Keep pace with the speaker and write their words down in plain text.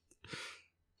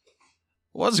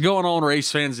What's going on, race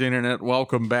fans of the internet?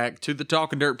 Welcome back to the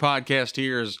Talking Dirt podcast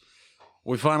here as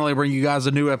we finally bring you guys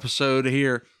a new episode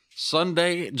here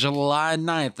Sunday, July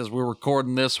 9th as we're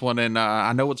recording this one. And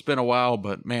I know it's been a while,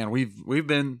 but man, we've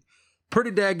been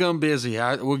pretty daggum busy.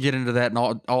 We'll get into that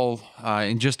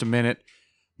in just a minute.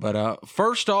 But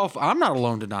first off, I'm not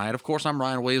alone tonight. Of course, I'm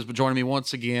Ryan Williams, but joining me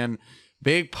once again,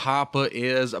 Big Papa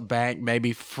is back,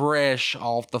 maybe fresh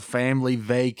off the family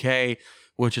vacay,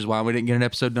 which is why we didn't get an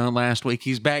episode done last week.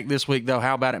 He's back this week, though.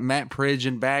 How about it? Matt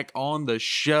Pridgeon back on the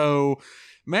show.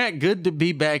 Matt, good to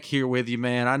be back here with you,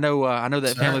 man. I know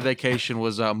that family vacation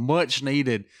was much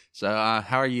needed. So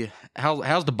how are you?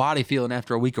 How's the body feeling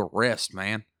after a week of rest,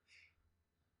 man?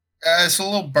 It's a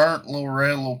little burnt, a little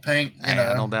red, a little pink. You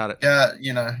know, no doubt it.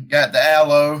 Got the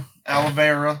aloe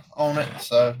vera on it.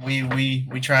 So we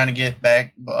trying to get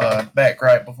back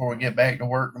right before we get back to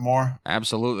work tomorrow.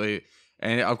 Absolutely.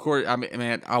 And of course, I mean,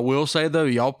 man, I will say though,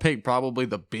 y'all picked probably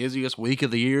the busiest week of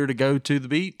the year to go to the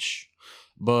beach.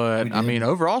 But I mean,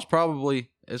 overall, it's probably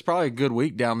a good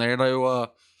week down there. Though,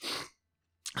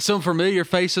 some familiar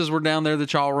faces were down there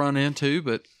that y'all run into,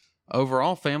 but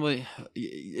overall, family,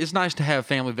 it's nice to have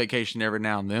family vacation every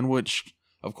now and then, which,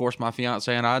 of course, my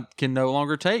fiance and I can no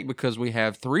longer take because we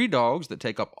have 3 dogs that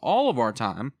take up all of our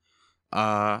time.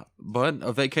 But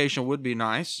a vacation would be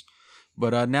nice.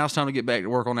 But now it's time to get back to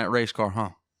work on that race car,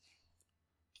 huh?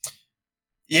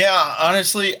 Yeah,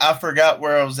 honestly, I forgot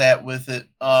where I was at with it.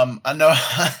 I know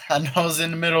I was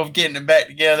in the middle of getting it back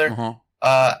together.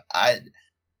 I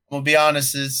will be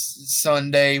honest, it's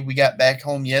Sunday. We got back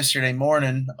home yesterday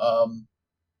morning. I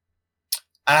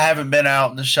haven't been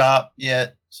out in the shop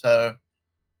yet, so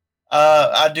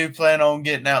I do plan on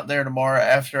getting out there tomorrow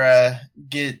after I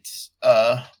get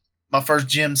my first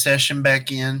gym session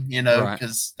back in. You know,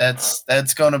 because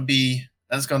that's gonna be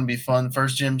fun.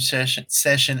 First gym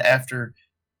session after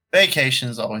vacation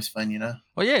is always fun, you know.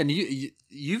 Well, yeah, and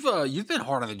you've been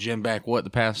hard on the gym back. What, the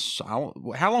past? How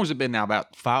long has it been now?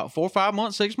 About 4, 5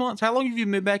 months, 6 months? How long have you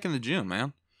been back in the gym,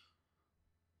 man?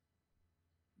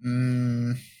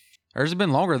 Or has it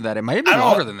been longer than that? It may have been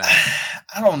longer than that.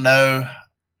 I don't know.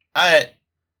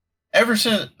 Ever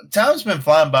since time's been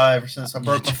flying by ever since I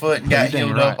broke my foot and got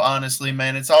healed up. Honestly,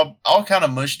 man, it's all kind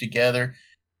of mushed together.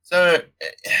 So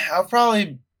I've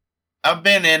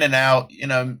been in and out, you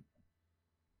know.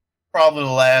 Probably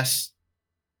the last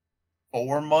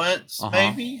 4 months,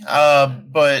 maybe.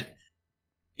 But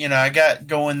you know, I got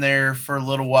going there for a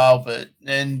little while, but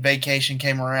then vacation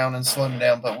came around and slowed me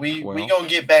down. But we gonna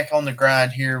get back on the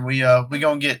grind here. We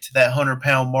gonna get to that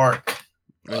 100-pound mark,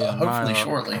 hopefully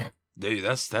shortly. Dude,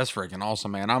 that's freaking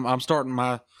awesome, man. I'm starting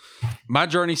my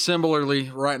journey similarly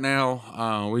right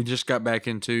now. We just got back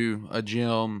into a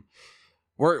gym.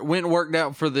 Went and worked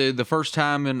out for the first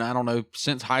time in, I don't know,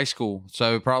 since high school.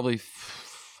 So probably,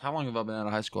 how long have I been out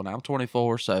of high school now? I'm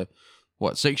 24, so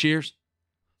what, 6 years?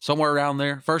 Somewhere around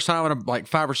there. First time in like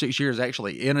 5 or 6 years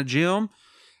actually in a gym,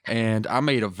 and I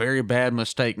made a very bad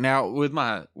mistake. Now, with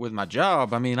my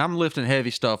job, I mean, I'm lifting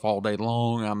heavy stuff all day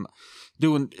long. I'm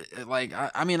doing, like,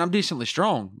 I'm decently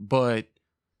strong, but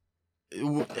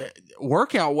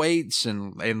workout weights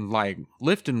and like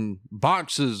lifting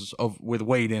boxes with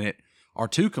weight in it are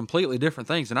 2 completely different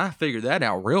things, and I figured that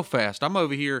out real fast. I'm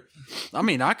over here. I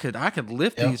mean, I could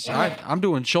lift these. I'm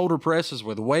doing shoulder presses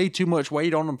with way too much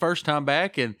weight on them first time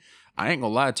back, and I ain't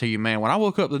gonna lie to you, man. When I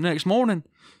woke up the next morning,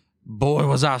 boy,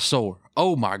 was I sore.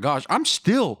 Oh my gosh,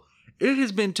 it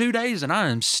has been 2 days, and I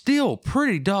am still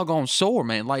pretty doggone sore,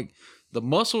 man. Like, the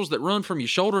muscles that run from your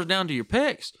shoulders down to your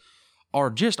pecs are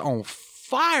just on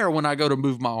fire when I go to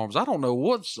move my arms. I don't know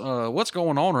what's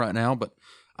going on right now, but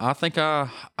I think I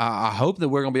hope that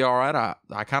we're going to be all right.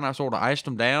 I kind of sort of iced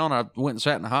them down. I went and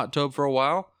sat in the hot tub for a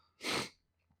while.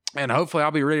 And hopefully I'll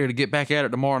be ready to get back at it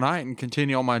tomorrow night and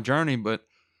continue on my journey. But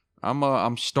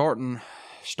I'm starting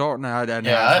out.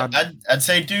 I'd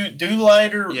say do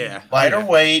lighter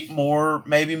weight,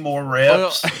 maybe more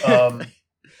reps. Well,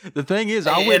 the thing is,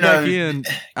 I went back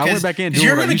in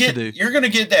doing what I used to do. You're going to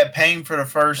get that pain for the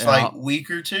first week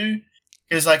or two.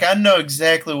 Because, like, I know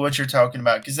exactly what you're talking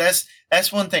about. Because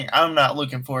that's one thing I'm not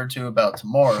looking forward to about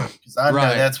tomorrow. Because I know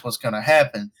that's what's going to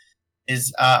happen.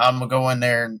 Is I'm going to go in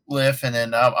there and lift, and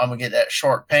then I'm going to get that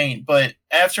sharp pain. But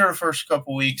after the first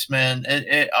couple weeks, man,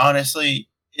 it honestly,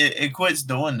 it quits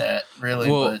doing that, really.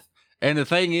 Well, and the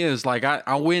thing is, like,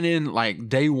 I went in, like,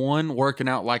 day one working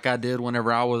out like I did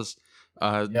whenever I was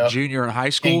junior in high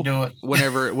school.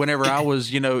 Whenever I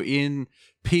was, you know, in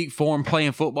peak form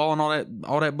playing football and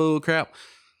all that bull crap.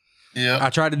 Yeah, I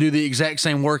tried to do the exact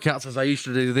same workouts as I used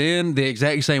to do then, the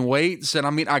exact same weights, and I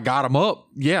mean, I got them up.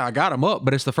 Yeah, I got them up,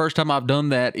 but it's the first time I've done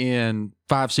that in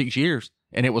 5-6 years,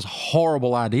 and it was a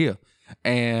horrible idea.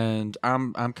 And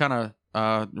I'm kind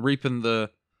of reaping the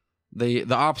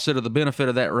opposite of the benefit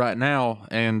of that right now.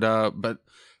 And but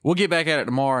we'll get back at it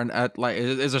tomorrow. And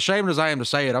as ashamed as I am to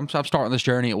say it, I'm starting this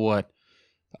journey at what,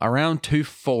 around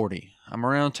 240. I'm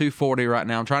around 240 right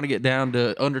now. I'm trying to get down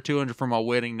to under 200 for my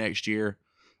wedding next year,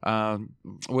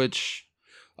 which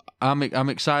I'm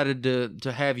excited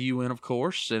to have you in, of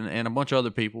course, and a bunch of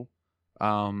other people.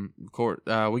 Of course,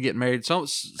 we get married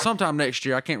sometime next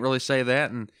year. I can't really say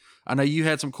that, and I know you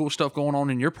had some cool stuff going on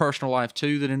in your personal life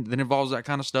too that involves that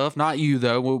kind of stuff. Not you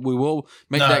though. We will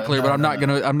make that clear, but I'm not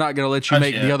gonna let you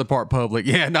make the other part public.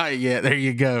 Yeah, not yet. There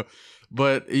you go.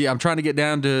 But yeah, I'm trying to get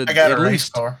down to I got a race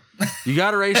car. You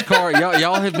got a race car.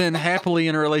 Y'all have been happily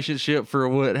in a relationship for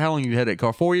what? How long you had that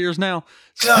car? 4 years now?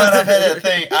 No, I've had that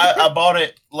thing. I bought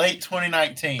it late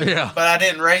 2019. Yeah. But I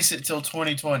didn't race it till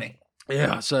 2020.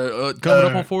 Yeah, so coming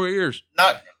up on 4 years.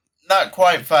 Not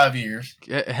quite 5 years.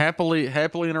 Happily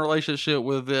in a relationship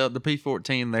with the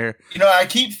P14 there. I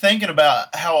keep thinking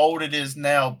about how old it is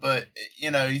now, but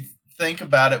you think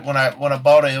about it when I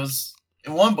bought it, it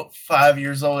wasn't 5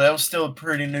 years old. That was still a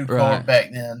pretty new car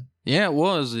back then. Yeah, it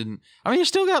was, and I mean, you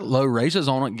still got low races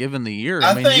on it given the year.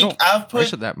 I think you don't I've put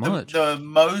race it that much. The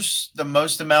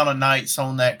most amount of nights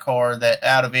on that car that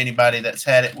out of anybody that's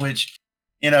had it, which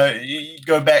you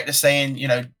go back to saying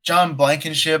John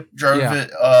Blankenship drove it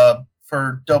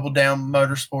for Double Down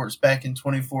Motorsports back in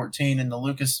 2014 in the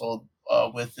Lucas Oil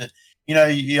with it.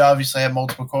 You obviously have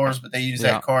multiple cars, but they used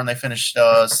that car and they finished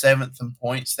 7th in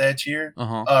points that year.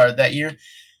 Or that year.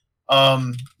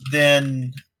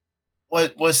 Then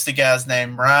what's the guy's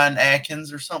name? Ryan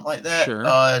Atkins or something like that.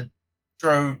 Sure.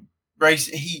 Drove race.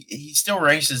 He still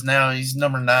races now. He's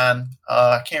number 9.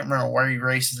 I can't remember where he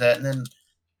races at. And then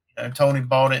Tony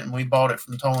bought it and we bought it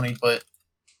from Tony. But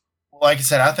like I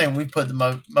said, I think we put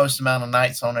the most amount of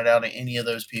nights on it out of any of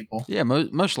those people. Yeah,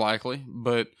 most likely.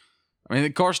 But I mean, the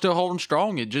car's still holding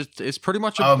strong. It's pretty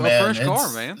much a fresh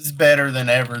car, man. It's better than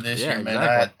ever this year, man.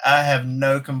 Exactly. I have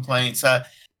no complaints.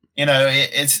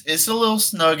 It's a little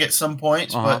snug at some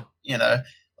points, but the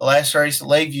last race at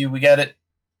Lakeview, we got it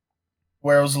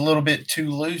where it was a little bit too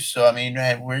loose. So I mean,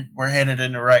 we're headed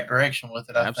in the right direction with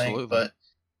it, I think. But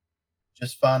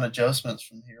just fine adjustments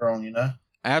from here on,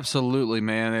 Absolutely,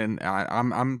 man, and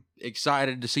I'm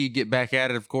excited to see you get back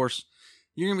at it. Of course,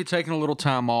 you're gonna be taking a little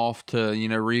time off to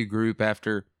regroup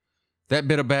after that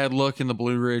bit of bad luck in the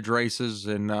Blue Ridge races,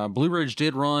 and Blue Ridge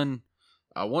did run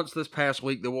once this past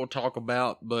week that we'll talk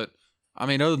about. But I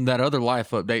mean, other than that, other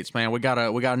life updates, man. We got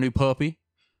a new puppy,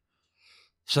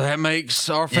 so that makes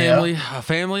our family a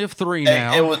family of 3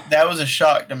 now. That was a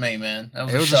shock to me, man.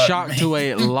 It was a shock to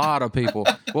a lot of people.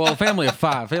 Well, a family of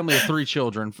 5, family of 3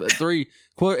 children, 3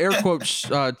 air quotes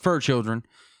fur children.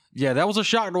 Yeah, that was a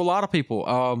shock to a lot of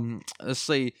people. Let's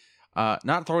see, not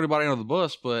to throw anybody under the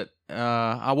bus, but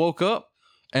I woke up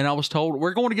and I was told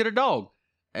we're going to get a dog.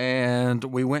 And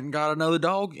we went and got another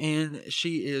dog, and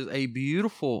she is a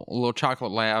beautiful little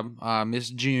chocolate lab, Miss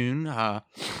June.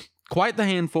 Quite the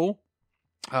handful.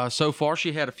 So far,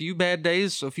 she had a few bad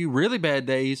days, a few really bad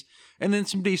days, and then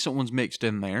some decent ones mixed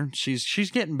in there.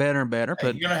 She's getting better and better,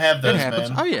 but you're gonna have those, it happens.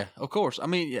 Man. Oh yeah, of course. I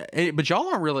mean, but y'all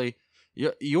aren't really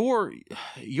your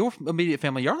immediate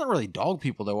family. Y'all not really dog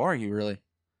people, though, are you? Really?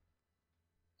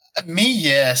 Me,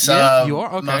 yes. Yeah, you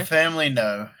are. Okay. My family,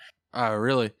 no. Oh,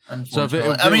 really? So if it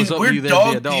was up to you,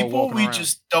 dog people. We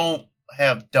just don't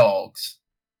have dogs.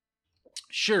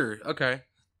 Sure. Okay.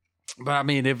 But I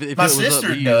mean, if my it was sister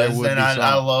up to you, does, then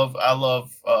I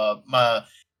love my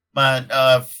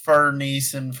fur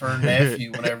niece and fur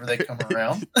nephew whenever they come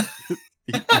around.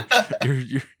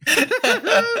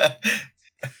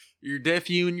 Your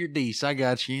nephew and your niece. I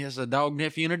got you. It's a dog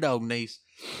nephew and a dog niece.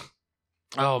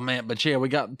 Oh man, but yeah, we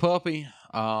got the puppy.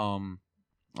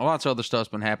 Lots of other stuff's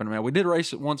been happening, man. We did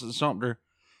race it once at Sumter,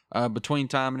 between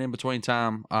time and in between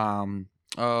time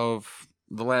of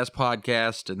the last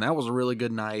podcast, and that was a really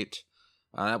good night.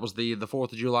 That was the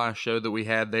 4th of July show that we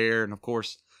had there, and of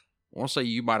course, I want to say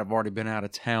you might have already been out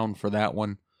of town for that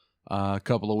one a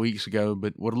couple of weeks ago,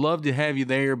 but would love to have you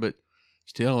there. But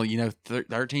still,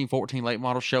 13, 14 late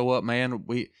models show up, man.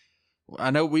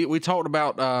 I know we talked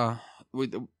about we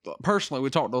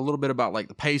talked a little bit about like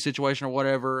the pay situation or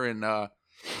whatever, and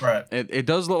right. It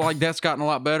does look like that's gotten a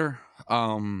lot better.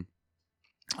 So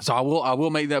I will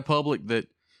make that public that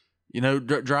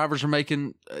drivers are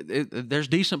making there's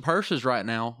decent purses right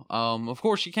now. Of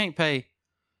course you can't pay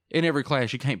in every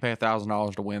class. You can't pay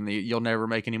 $1,000 to win. You'll never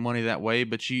make any money that way.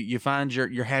 But you find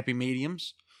your happy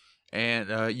mediums,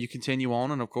 and you continue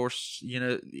on. And of course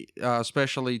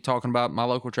especially talking about my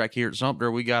local track here at Sumter,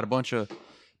 we got a bunch of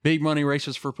big money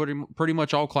races for pretty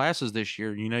much all classes this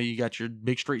year. You know, you got your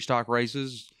big street stock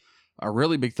races, a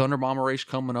really big Thunder Bomber race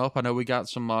coming up. I know we got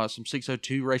some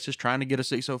 602 races, trying to get a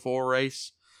 604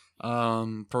 race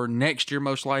for next year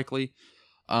most likely.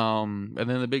 And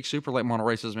then the big super late model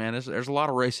races, man. There's a lot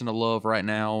of racing to love right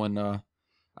now, and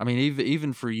I mean,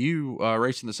 even for you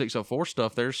racing the 604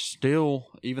 stuff, there's still,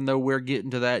 even though we're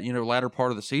getting to that, you know, latter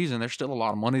part of the season, there's still a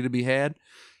lot of money to be had.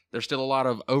 There's still a lot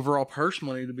of overall purse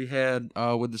money to be had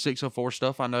with the 604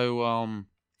 stuff. I know,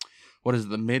 what is it,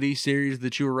 the Midi series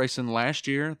that you were racing last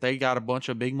year? They got a bunch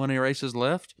of big money races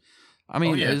left. I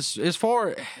mean, as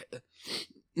far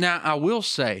now, I will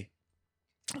say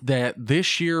that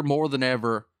this year more than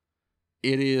ever,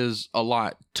 it is a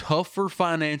lot tougher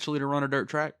financially to run a dirt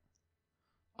track.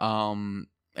 And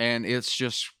it's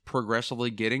just progressively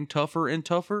getting tougher and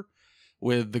tougher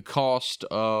with the cost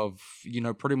of, you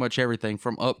know, pretty much everything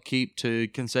from upkeep to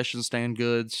concession stand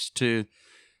goods to,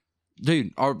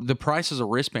 dude, the prices of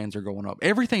wristbands are going up.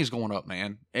 Everything's going up,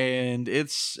 man. And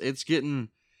it's getting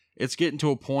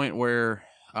to a point where,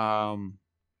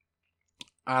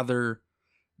 either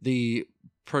the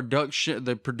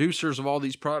producers of all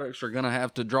these products are going to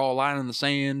have to draw a line in the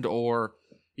sand, or,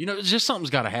 you know, it's just something's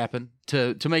got to happen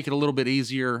to make it a little bit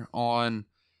easier on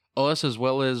us as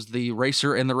well as the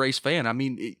racer and the race fan. I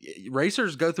mean,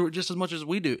 racers go through it just as much as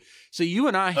we do. So you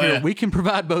and I here, we can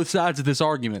provide both sides of this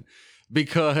argument,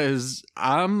 because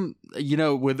I'm, you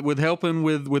know, with helping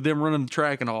with them running the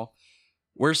track and all,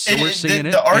 we're seeing it,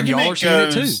 and y'all are seeing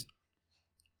it too.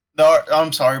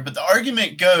 I'm sorry, but the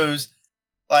argument goes,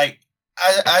 like,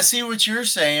 I see what you're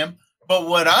saying, but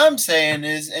what I'm saying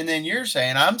is, and then you're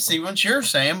saying, I see what you're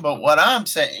saying, but what I'm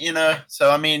saying, you know,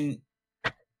 so I mean,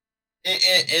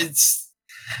 it's.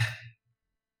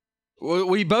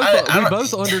 We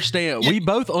both understand. We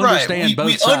both understand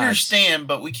both sides. We understand,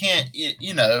 but we can't,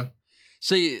 you know.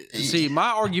 See, my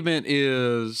argument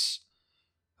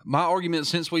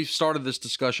since we've started this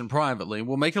discussion privately,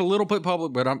 we'll make it a little bit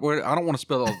public, but I don't want to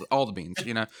spill all the beans,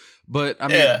 you know. But I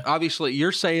mean, obviously,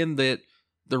 you're saying that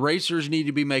the racers need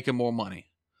to be making more money.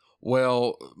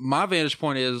 Well, my vantage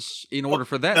point is, in order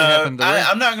for that to happen,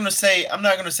 I'm not going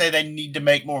to say they need to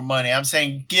make more money. I'm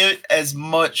saying get as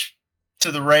much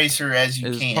to the racer as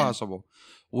you can, possible,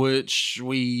 which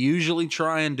we usually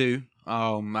try and do.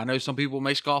 I know some people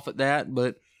may scoff at that,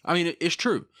 but I mean, it's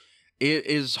true. It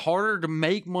is harder to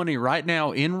make money right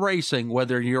now in racing,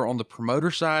 whether you're on the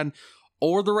promoter side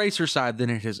or the racer side,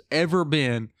 than it has ever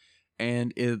been.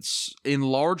 And it's in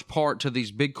large part to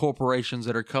these big corporations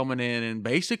that are coming in and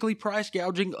basically price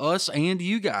gouging us and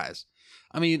you guys.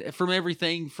 I mean, from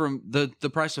everything from the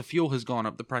price of fuel has gone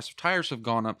up, the price of tires have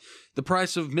gone up, the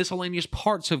price of miscellaneous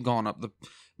parts have gone up, the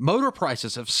motor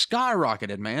prices have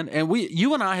skyrocketed, man. And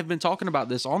you and I have been talking about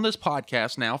this on this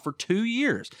podcast now for 2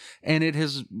 years, and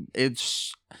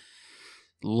it's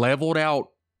leveled out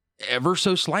ever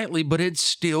so slightly, but it's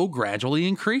still gradually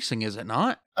increasing, is it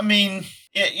not? I mean,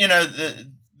 you know,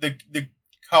 the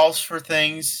costs for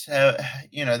things,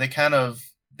 you know,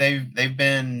 they've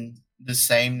been the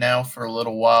same now for a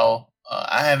little while.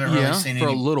 I haven't really seen for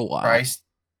a little while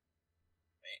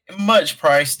much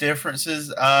price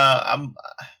differences. I'm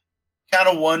kind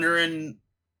of wondering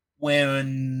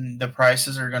when the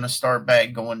prices are going to start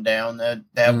back going down. That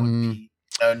would be,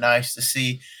 you know, nice to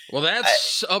see. Well,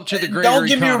 that's up to the greater Don't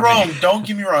get economy. me wrong. Don't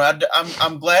get me wrong.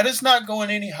 I'm glad it's not going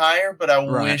any higher, but I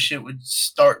wish it would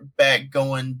start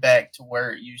going back to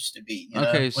where it used to be. You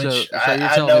okay, know? so you're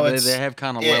telling me they have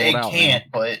kind of leveled out. It can't,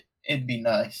 but it'd be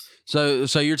nice.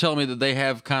 So you're telling me that they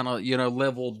have kind of, you know,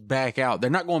 leveled back out. They're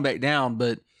not going back down,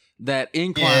 but that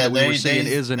incline that we were seeing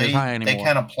isn't as high anymore. They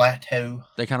kind of plateau.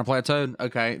 They kind of plateaued?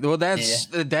 Okay. Well, that's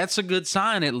a good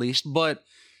sign at least, but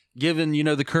given, you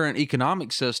know, the current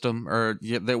economic system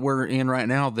that we're in right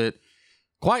now, that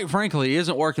quite frankly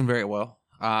isn't working very well.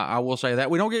 I will say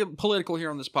that. We don't get political here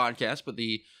on this podcast, but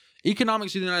the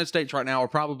economics of the United States right now are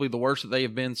probably the worst that they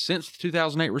have been since the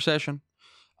 2008 recession.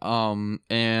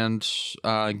 And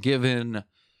given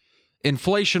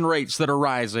inflation rates that are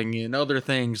rising and other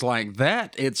things like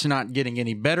that, it's not getting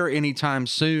any better anytime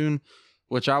soon,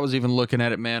 which I was even looking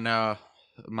at it, man.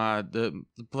 My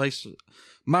place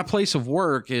of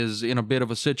work is in a bit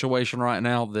of a situation right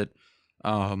now that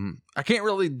I can't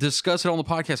really discuss it on the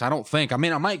podcast, I don't think. I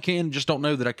mean, I might just don't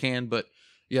know that I can, but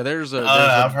yeah,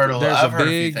 I've heard a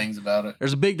few things about it.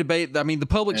 There's a big debate. I mean, the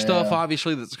public stuff,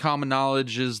 obviously, that's common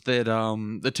knowledge is that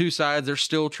the two sides are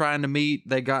still trying to meet.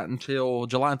 They got until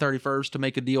July 31st to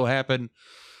make a deal happen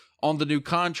on the new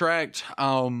contract.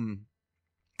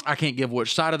 I can't give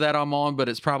which side of that I'm on, but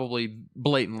it's probably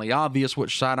blatantly obvious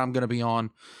which side I'm going to be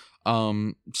on.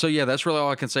 So yeah, that's really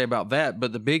all I can say about that.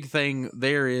 But the big thing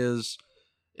there is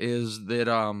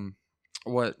that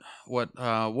what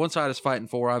one side is fighting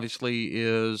for obviously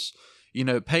is, you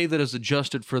know, pay that is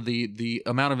adjusted for the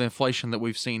amount of inflation that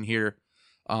we've seen here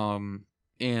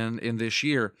in this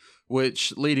year,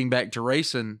 which leading back to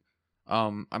racing,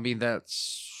 I mean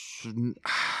that's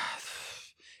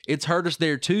it's hurt us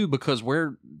there too, because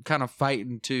we're kind of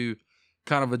fighting to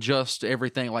kind of adjust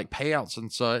everything like payouts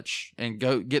and such and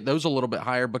go get those a little bit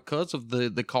higher because of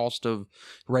the cost of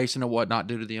racing and whatnot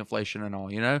due to the inflation and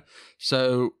all, you know?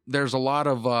 So there's a lot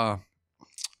of,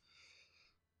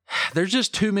 there's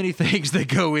just too many things that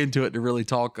go into it to really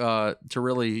talk, to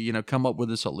really, you know, come up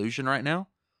with a solution right now,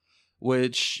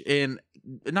 which in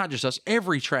not just us,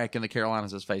 every track in the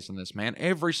Carolinas is facing this, man,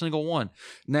 every single one.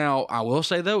 Now, I will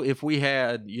say though, if we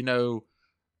had, you know,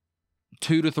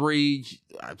 2 to 3,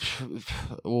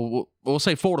 we'll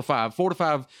say 4 to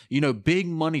 5, you know, big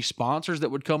money sponsors that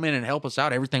would come in and help us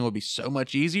out, everything would be so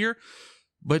much easier.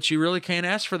 But you really can't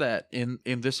ask for that in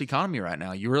this economy right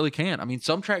now. You really can't. I mean,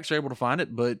 some tracks are able to find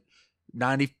it, but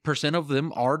 90% of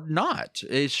them are not.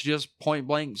 It's just point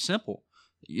blank simple,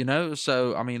 you know?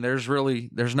 So, I mean, there's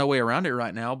no way around it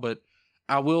right now, but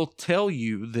I will tell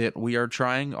you that we are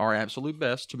trying our absolute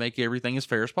best to make everything as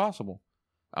fair as possible.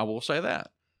 I will say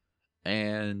that.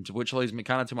 And which leads me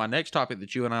kind of to my next topic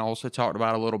that you and I also talked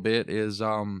about a little bit is,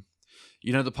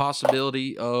 you know, the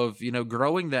possibility of, you know,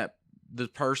 growing the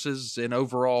purses and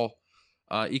overall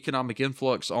economic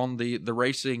influx on the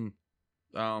racing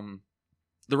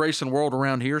world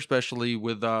around here, especially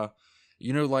with,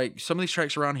 you know, like some of these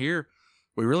tracks around here,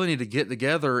 we really need to get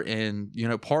together and, you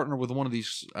know, partner with one of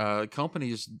these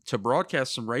companies to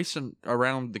broadcast some racing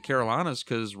around the Carolinas,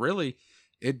 because really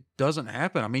it doesn't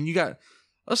happen. I mean, you got...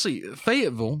 Let's see,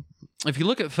 Fayetteville, if you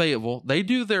look at Fayetteville, they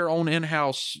do their own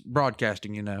in-house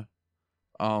broadcasting, you know.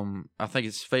 I think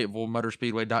it's Fayetteville Motor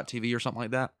Speedway.tv or something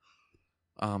like that.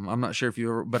 I'm not sure if you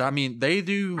ever, but I mean, they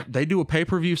do a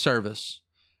pay-per-view service,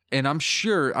 and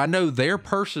I know their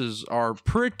purses are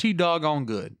pretty doggone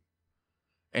good.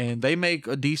 And they make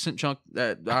a decent chunk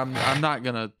that I'm not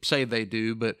going to say they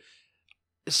do, but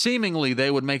seemingly they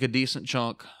would make a decent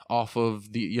chunk off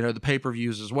of the, you know, the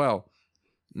pay-per-views as well.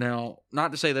 Now,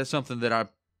 not to say that's something that I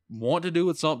want to do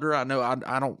with Sumter. I know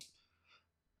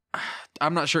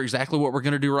I'm not sure exactly what we're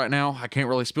going to do right now. I can't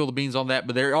really spill the beans on that,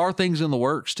 but there are things in the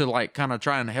works to like kind of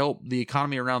try and help the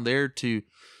economy around there to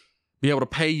be able to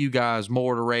pay you guys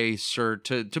more to race, or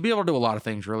to be able to do a lot of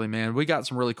things, really, man. We got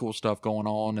some really cool stuff going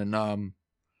on, and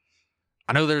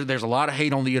I know there's a lot of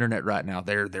hate on the internet right now.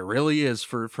 There really is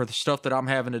for the stuff that I'm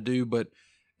having to do, but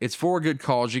it's for a good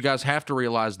cause. You guys have to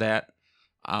realize that.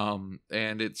 And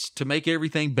it's to make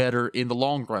everything better in the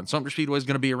long run. Sumter Speedway is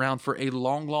going to be around for a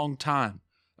long, long time.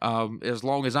 As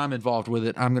long as I'm involved with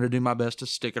it, I'm going to do my best to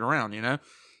stick it around, you know?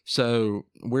 So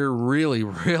we're really,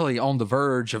 really on the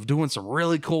verge of doing some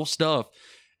really cool stuff.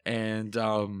 And,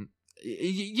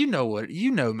 you know,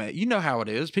 man, you know how it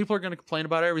is. People are going to complain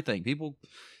about everything. People,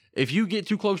 if you get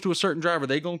too close to a certain driver,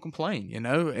 they're going to complain, you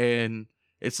know? And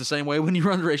it's the same way when you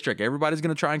run the racetrack. Everybody's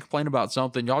going to try and complain about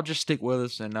something. Y'all just stick with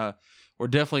us, and, we're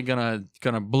definitely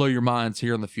gonna blow your minds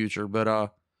here in the future.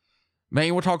 But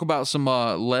man, we'll talk about some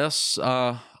less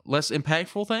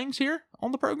impactful things here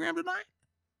on the program tonight.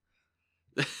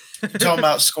 Talking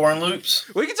about scoring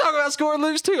loops. We can talk about scoring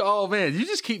loops too. Oh man, you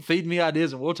just keep feeding me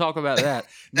ideas, and we'll talk about that.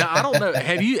 Now, I don't know.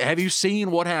 Have you seen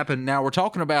what happened? Now we're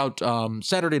talking about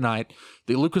Saturday night,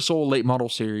 the Lucas Oil Late Model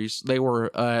Series. They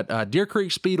were at Deer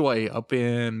Creek Speedway up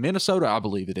in Minnesota, I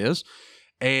believe it is.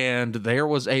 And there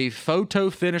was a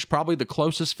photo finish, probably the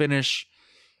closest finish.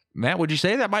 Matt, would you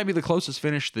say that might be the closest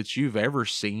finish that you've ever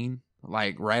seen?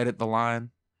 Like right at the line?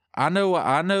 I know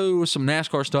some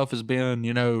NASCAR stuff has been,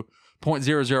 you know,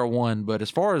 0.001, but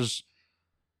as far as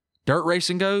dirt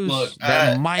racing goes, look,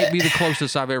 that might be the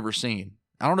closest I've ever seen.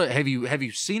 I don't know. Have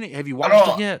you seen it? Have you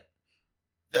watched it yet?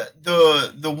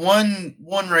 The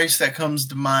one race that comes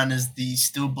to mind is the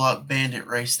Steel Block Bandit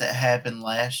race that happened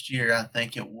last year. I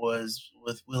think it was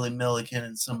with Willie Milliken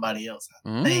and somebody else.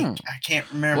 I can't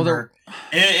remember. Well,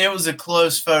 it was a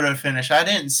close photo finish. I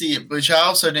didn't see it, but I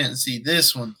also didn't see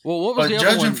this one. Well, what was but the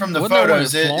judging other one? From the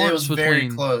photos, it was very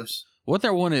close. What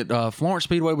there one at Florence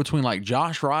Speedway between like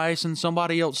Josh Rice and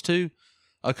somebody else too?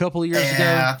 A couple of years ago,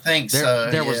 I think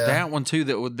there was that one too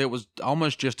that was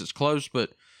almost just as close,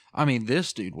 but. I mean,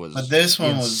 this dude was. But this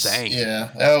one insane.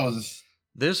 That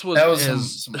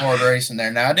was some hard racing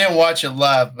there. Now I didn't watch it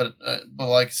live, but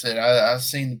like I said, I've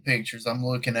seen the pictures. I'm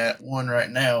looking at one right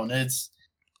now, and it's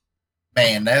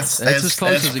that's as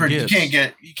close as pretty, it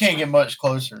gets. You can't get much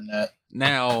closer than that.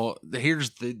 Now here's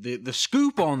the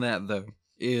scoop on that though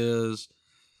is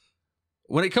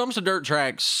when it comes to dirt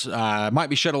tracks, might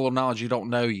be shed a little knowledge you don't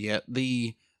know yet.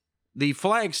 The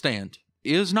flag stand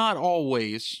is not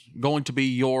always going to be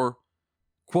your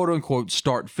quote-unquote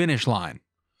start-finish line.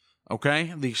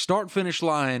 Okay? The start-finish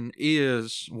line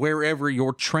is wherever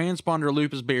your transponder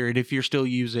loop is buried if you're still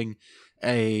using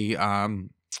if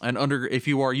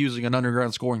you are using an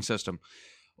underground scoring system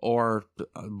or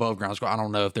above ground scoring. I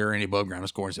don't know if there are any above ground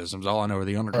scoring systems. All I know are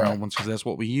the underground ones because that's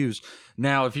what we use.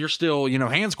 Now, if you're still,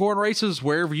 hand scoring races,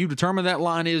 wherever you determine that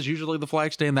line is, usually the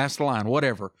flag stand, that's the line,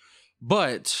 whatever.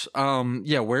 But,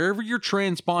 wherever your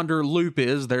transponder loop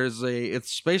is,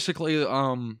 it's basically,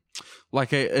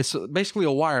 it's basically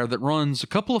a wire that runs a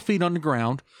couple of feet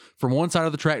underground from one side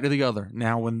of the track to the other.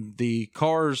 Now, when the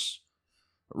cars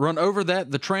run over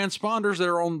that, the transponders that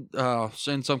are on,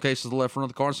 in some cases, the left front of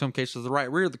the car, in some cases, the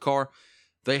right rear of the car,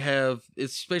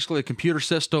 it's basically a computer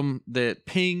system that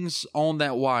pings on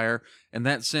that wire, and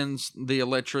that sends the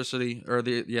electricity,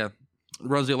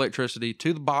 runs the electricity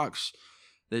to the box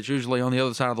that's usually on the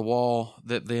other side of the wall,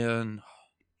 that then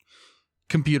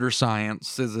computer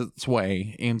science is its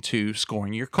way into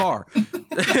scoring your car.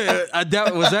 I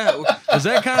doubt, was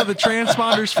that kind of the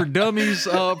transponders for dummies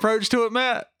approach to it,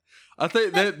 Matt? I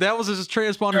think that was as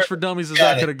transponders for dummies as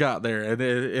I could have got there, and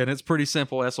it's pretty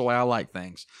simple. That's the way I like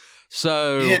things.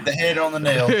 So you hit the head on the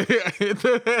nail. Hit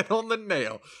the head on the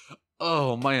nail.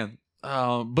 Oh man.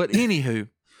 But anywho,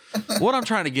 what I'm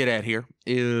trying to get at here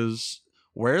is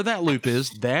where that loop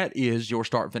is. That is your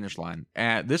start finish line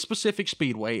at this specific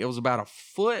speedway. It was about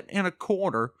 1.25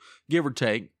 feet, give or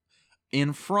take,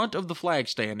 in front of the flag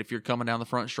stand if you're coming down the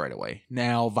front straightaway.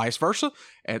 Now, vice versa,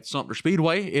 at Sumter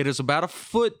Speedway, it is about 1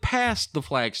 foot past the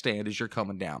flag stand as you're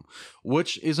coming down,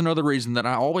 which is another reason that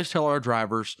I always tell our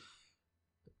drivers,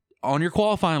 on your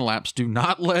qualifying laps, do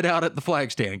not let out at the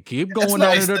flag stand. Keep going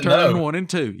down into turn 1 and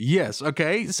 2. Yes,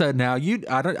 okay. So now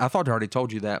I thought I already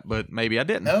told you that, but maybe I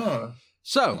didn't. No.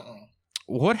 So,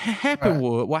 what happened?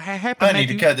 Right. What happened? I need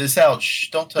to cut this out. Shh,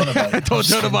 don't tell nobody. Don't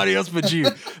tell nobody else but you.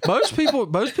 Most people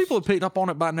have picked up on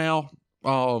it by now.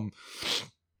 Now,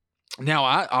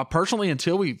 I personally,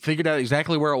 until we figured out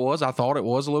exactly where it was, I thought it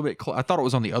was a little bit. I thought it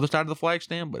was on the other side of the flag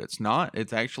stand, but it's not.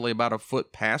 It's actually about 1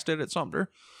 foot past it at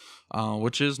Sumter,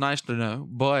 which is nice to know.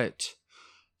 But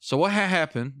so what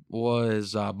happened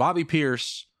was Bobby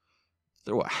Pierce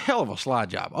threw a hell of a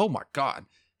slide job. Oh my God.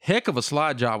 Heck of a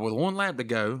slide job with 1 lap to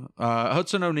go.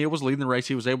 Hudson O'Neal was leading the race.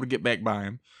 He was able to get back by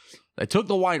him. They took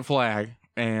the white flag,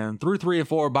 and through 3 and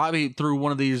 4, Bobby threw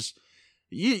one of these,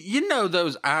 you know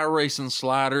those iRacing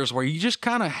sliders where you just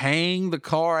kind of hang the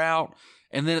car out,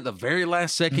 and then at the very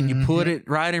last second, you put it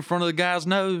right in front of the guy's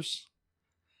nose.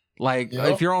 Like,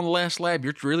 if you're on the last lap,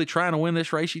 you're really trying to win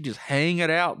this race, you just hang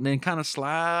it out and then kind of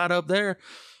slide up there.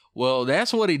 Well,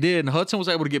 that's what he did, and Hudson was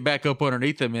able to get back up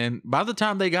underneath him, and by the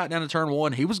time they got down to turn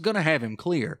 1, he was going to have him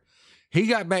clear. He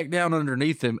got back down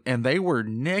underneath him, and they were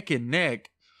neck and neck,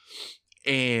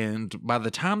 and by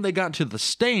the time they got to the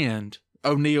stand,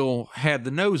 O'Neal had the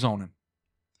nose on him.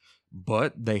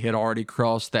 But they had already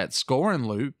crossed that scoring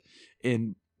loop,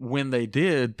 and when they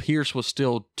did, Pierce was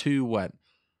still I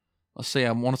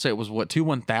want to say it was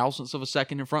 2/1000ths of a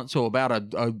second in front, so about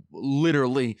a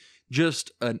literally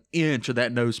just an inch of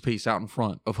that nose piece out in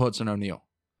front of Hudson O'Neal.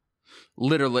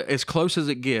 Literally as close as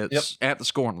it gets at the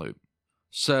scoring loop.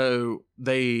 So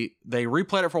they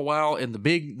replayed it for a while, and the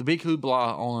big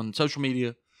hoopla on social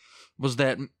media was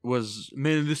man,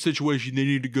 in this situation they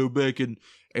need to go back and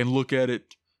look at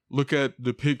it. Look at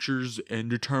the pictures and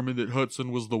determine that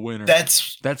Hudson was the winner.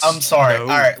 That's I'm sorry. No, all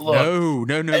right, look.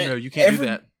 No. You can't do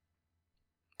that.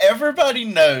 Everybody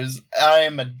knows I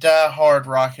am a diehard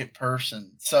Rocket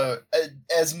person. So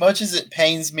as much as it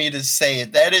pains me to say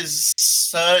it, that is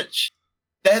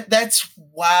that's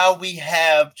why we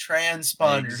have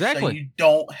transponders. Exactly. So you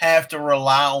don't have to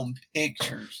rely on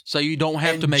pictures. So you don't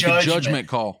have to make a judgment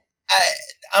call.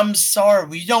 I'm sorry.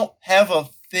 We don't have a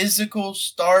physical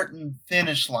start and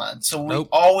finish line. So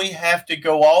all we have to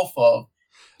go off of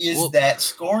is that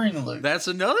scoring loop. That's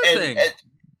another thing.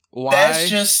 Why? That's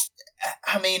just...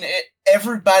 I mean,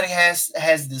 everybody has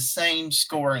the same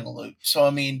scoring loop. So,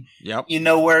 I mean, you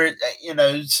know where,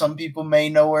 some people may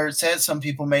know where it's at. Some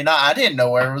people may not. I didn't know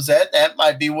where it was at. That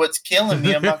might be what's killing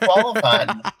me in my qualifying.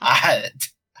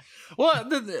 Well,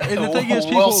 the thing is,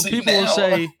 people will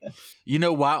say,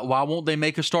 why won't they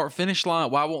make a start-finish line?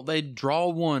 Why won't they draw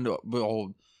one?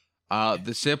 Well,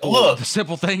 the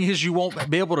simple thing is you won't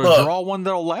be able to draw one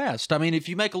that'll last. I mean, if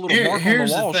you make a little mark on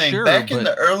the wall, sure. Back in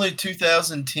the early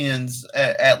 2010s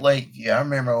at Lakeview, I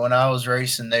remember when I was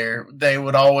racing there, they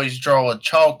would always draw a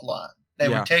chalk line They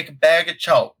would take a bag of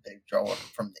chalk. They'd draw it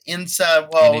from the inside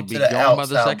wall to the outside by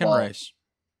the second wall. race.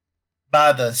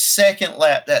 By the second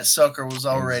lap, that sucker was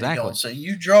already gone. So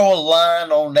you draw a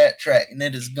line on that track, and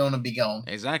it is going to be gone.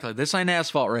 Exactly. This ain't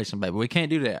asphalt racing, baby. We can't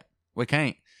do that. We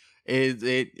can't.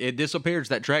 It disappears.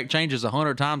 That track changes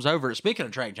 100 times over. Speaking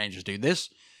of track changes, dude,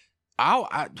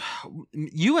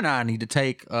 you and I need to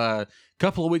take a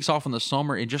couple of weeks off in the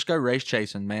summer and just go race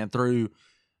chasing, man, through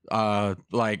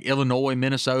like Illinois,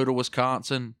 Minnesota,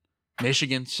 Wisconsin,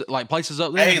 Michigan, like places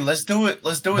up there. Hey, let's do it.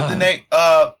 Let's do it the next.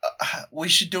 We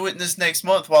should do it this next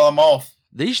month while I'm off.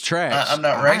 These tracks, I'm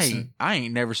not racing. I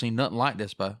ain't never seen nothing like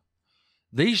this, bro.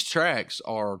 These tracks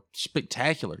are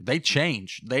spectacular. They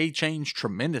change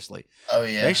tremendously. Oh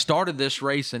yeah. They started this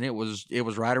race and it was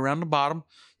right around the bottom.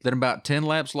 Then about 10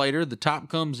 laps later, the top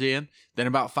comes in. Then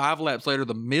about 5 laps later,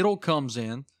 the middle comes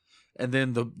in, and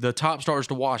then the top starts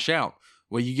to wash out.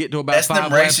 Well, you get to about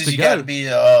 5 laps to go.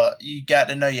 You got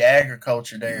to know your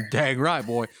agriculture there. Dang right,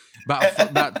 boy.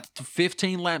 About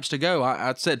 15 laps to go.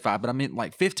 I said 5, but I meant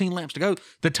like 15 laps to go.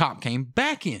 The top came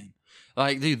back in.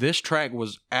 Like, dude, this track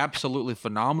was absolutely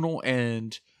phenomenal.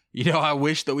 And, I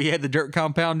wish that we had the dirt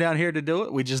compound down here to do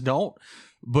it. We just don't.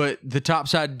 But the top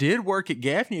side did work at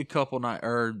Gaffney a couple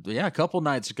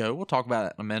nights ago. We'll talk about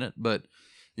that in a minute. But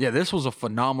yeah, this was a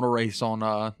phenomenal race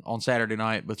on Saturday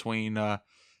night between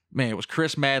it was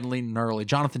Chris Madley and Early,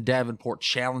 Jonathan Davenport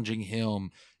challenging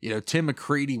him. Tim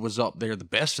McCready was up there, the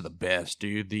best of the best,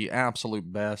 dude, the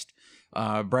absolute best.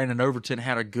 Brandon Overton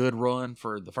had a good run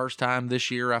for the first time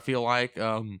this year, I feel like.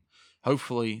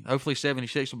 Hopefully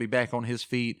 76 will be back on his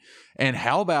feet. And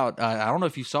how about I don't know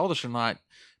if you saw this or not,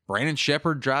 Brandon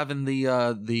Shepard driving the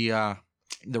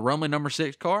Rumley number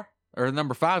 6 car, or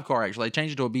number 5 car, actually. They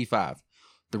changed it to a B5.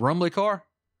 The Rumley car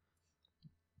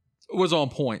was on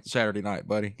point Saturday night,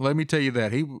 buddy. Let me tell you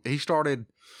that. He started,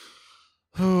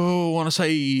 I want to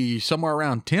say somewhere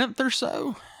around 10th or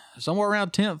so. Somewhere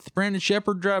around 10th. Brandon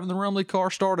Shepard driving the Rumley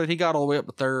car started. He got all the way up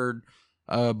to 3rd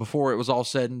before it was all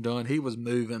said and done. He was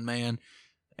moving, man.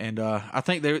 And I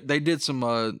think they did some,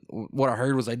 what I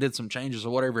heard was they did some changes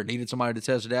or whatever. It needed somebody to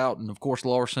test it out. And, of course,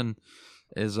 Larson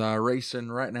is racing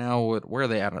right now. Where are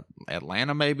they at?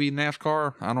 Atlanta, maybe,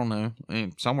 NASCAR? I don't know.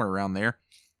 Somewhere around there.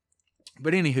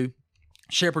 But, anywho,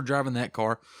 Shepard driving that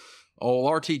car. Oh,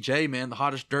 RTJ, man, the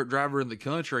hottest dirt driver in the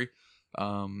country.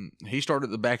 He started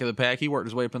at the back of the pack. He worked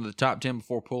his way up into the top 10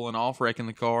 before pulling off, wrecking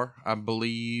the car. I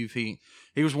believe he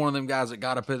was one of them guys that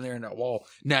got up in there in that wall.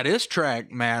 Now, this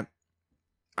track, Matt,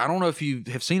 I don't know if you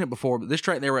have seen it before, but this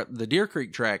track, they were at the Deer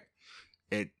Creek track.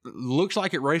 It looks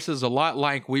like it races a lot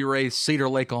like we race Cedar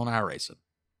Lake on iRacing.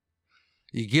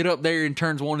 You get up there in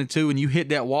turns 1 and 2 and you hit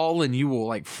that wall and you will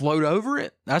like float over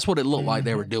it. That's what it looked like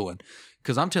they were doing.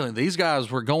 Because I'm telling you, these guys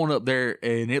were going up there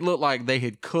and it looked like they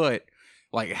had cut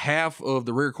like half of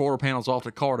the rear quarter panels off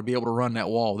the car to be able to run that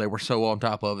wall. They were so on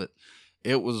top of it.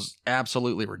 It was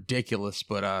absolutely ridiculous,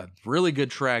 but really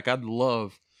good track. I'd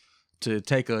love to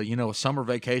take a summer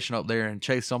vacation up there and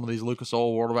chase some of these Lucas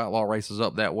Oil World of Outlaw races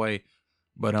up that way.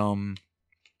 But I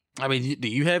mean, do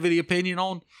you have any opinion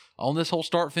on this whole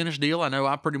start finish deal? I know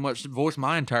I pretty much voiced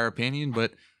my entire opinion,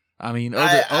 but I mean,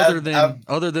 other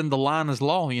than the line is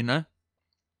law, I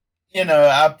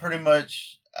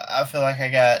feel like I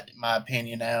got my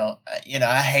opinion out.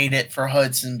 I hate it for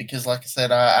Hudson because, like I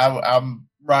said, I'm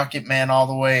Rocket Man all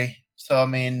the way. So I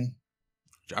mean,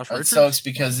 it sucks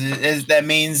because that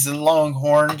means the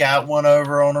Longhorn got one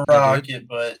over on a Rocket,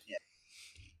 but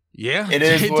yeah, it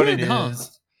is what it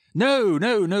is.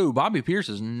 No. Bobby Pierce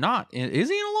is not. Is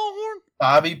he in a Longhorn?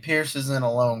 Bobby Pierce is in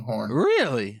a Longhorn.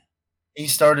 Really? He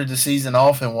started the season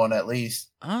off in one at least.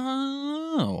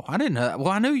 Oh, I didn't know that. Well,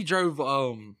 I know he drove.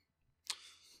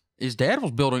 His dad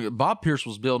was Bob Pierce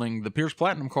was building the Pierce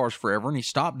Platinum cars forever, and he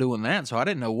stopped doing that. So I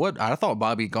didn't know I thought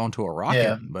Bobby had gone to a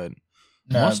Rocket, but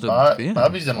must have been.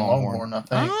 Bobby's in a Longhorn, I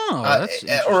think. Oh, that's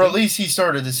or at least he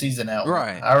started the season out.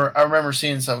 Right. I remember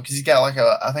seeing something because he's got like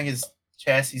I think his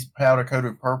chassis powder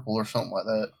coated purple or something like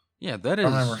that. Yeah, that is. I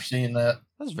remember seeing that.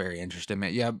 That's very interesting,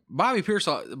 man. Yeah, Bobby Pierce,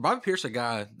 a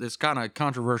guy that's kind of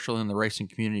controversial in the racing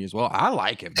community as well. I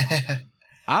like him.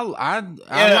 I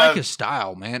like his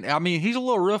style, man. I mean, he's a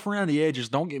little rough around the edges.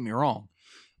 Don't get me wrong,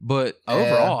 but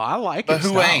overall, I like his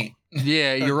style. But who ain't?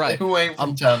 Yeah, you're right. Who ain't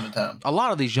from time to time? A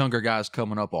lot of these younger guys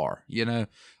coming up are, and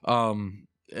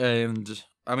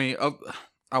I mean,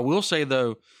 I will say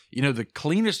though, the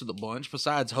cleanest of the bunch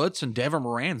besides Hudson, Devin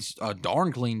Moran's a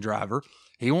darn clean driver.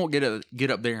 He won't get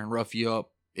up there and rough you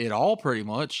up at all, pretty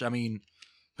much. I mean,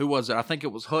 who was it? I think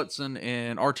it was Hudson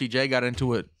and RTJ got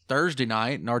into it Thursday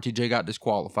night, and RTJ got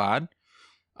disqualified.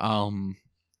 And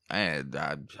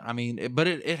I mean, but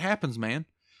it happens, man.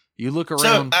 You look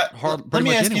around pretty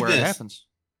much anywhere it happens.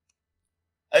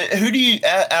 Who do you,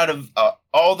 out of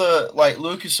all the, like,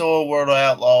 Lucas Oil, World of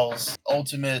Outlaws,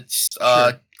 Ultimates,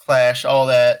 Clash, all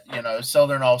that,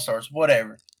 Southern All Stars,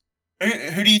 whatever.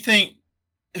 Who do you think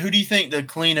the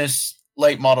cleanest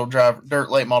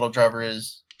dirt late model driver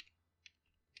is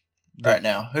right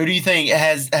now? Who do you think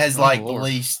has the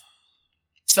least?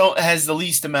 So has the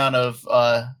least amount of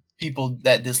people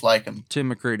that dislike him? Tim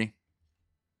McCready.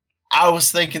 I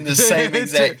was thinking the same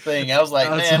exact thing. I was like,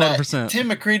 man, Tim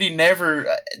McCready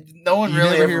no one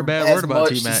really ever hear a bad word about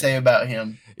T-Mac. To say about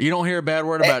him. You don't hear a bad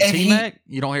word about T-Mac?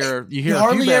 You hear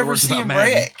hardly a few bad ever words see about him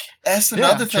Madden. wreck. That's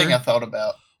another thing I thought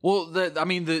about. Well,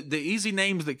 the easy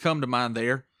names that come to mind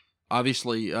there,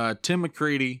 obviously, Tim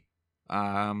McCready.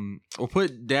 We'll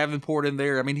put Davenport in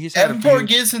there. I mean, Davenport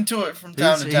gets into it from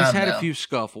time to time. He's had a few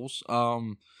scuffles.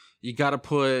 You got to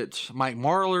put Mike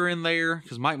Marlar in there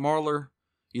because Mike Marlar,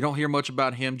 you don't hear much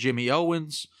about him. Jimmy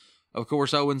Owens, of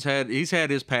course, he's had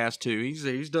his past too.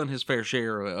 He's done his fair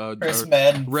share of Chris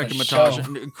Madden.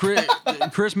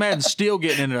 Chris Madden's still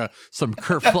getting into some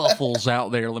kerfuffles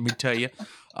out there. Let me tell you.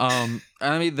 I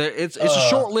mean, it's a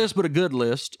short list, but a good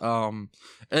list.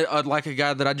 Like a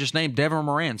guy that I just named, Devin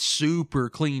Moran, super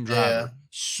clean driver,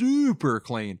 super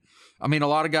clean. I mean, a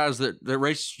lot of guys that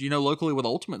race, locally with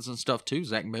Ultimates and stuff too.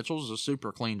 Zach Mitchell's a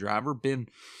super clean driver. Ben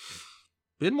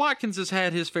Watkins has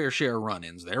had his fair share of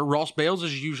run-ins there. Ross Bales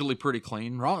is usually pretty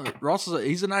clean. Ross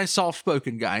he's a nice,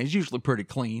 soft-spoken guy. He's usually pretty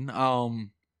clean. I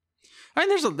mean,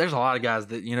 there's a lot of guys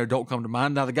that don't come to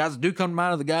mind. Now, the guys that do come to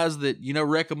mind are the guys that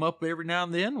wreck them up every now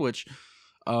and then. Which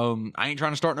I ain't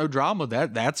trying to start no drama.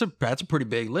 That's a pretty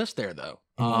big list there, though.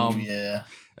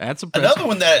 That's another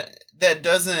one that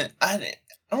doesn't. I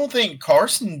don't think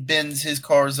Carson bends his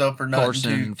cars up or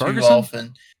nothing too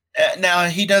often. Now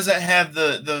he doesn't have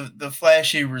the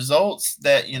flashy results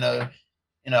that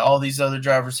all these other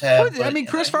drivers have. But, I mean,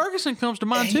 Chris Ferguson comes to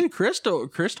mind too. Chris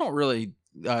don't really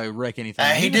wreck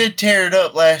anything. He did tear it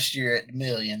up last year at the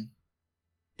Million.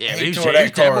 Yeah, he was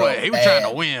trying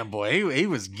to win, boy. He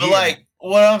was. But like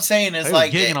what I'm saying is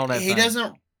like he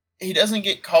doesn't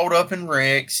get caught up in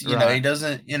wrecks. He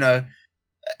doesn't.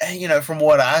 From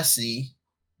what I see.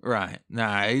 Right.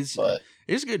 Nah, he's a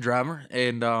good driver,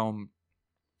 and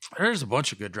there's a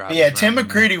bunch of good drivers. Yeah, Tim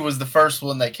McCready was the first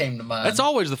one that came to mind. That's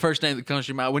always the first name that comes to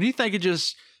your mind. When you think of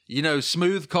just,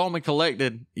 smooth, calm, and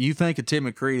collected, you think of Tim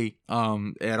McCready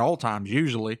at all times,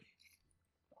 usually.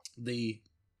 The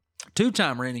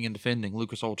two-time reigning and defending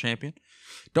Lucas Oil champion.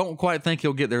 Don't quite think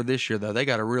he'll get there this year, though. They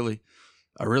got a really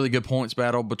good points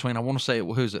battle between, I want to say,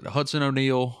 who's it? Hudson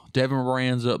O'Neal, Devin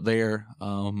Moran's up there.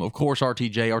 Of course,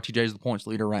 RTJ. RTJ's the points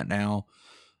leader right now.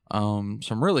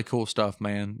 Some really cool stuff,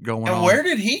 man, going on. And where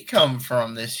did he come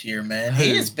from this year, man?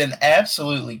 He has been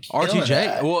absolutely killing RTJ.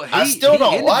 That. Well, I still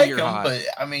don't like him, but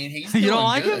I mean, he's doing you don't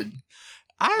like good.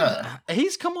 him?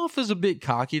 He's come off as a bit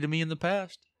cocky to me in the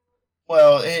past.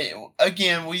 Well,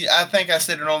 again, I think I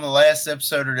said it on the last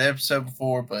episode or the episode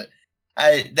before, but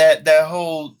that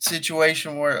whole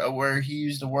situation where he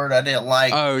used the word I didn't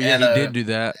like. Oh yeah, he did do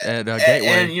that at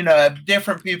Gateway. And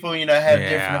different people, have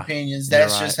different opinions.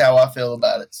 That's just how I feel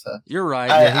about it. So you're right.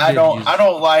 I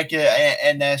don't like it,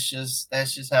 and that's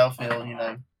just how I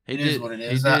feel. It is what it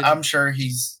is. I'm sure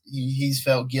he's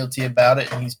felt guilty about it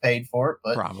and he's paid for it,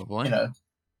 but probably.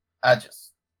 I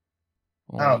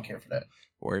don't care for that.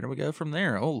 Where do we go from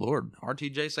there? Oh Lord,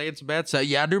 RTJ say it's a bad set.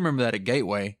 Yeah, I do remember that at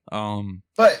Gateway.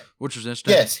 But which was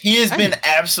interesting. Yes, he has been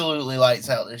absolutely lights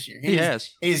out this year.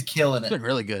 He's killing it. It's been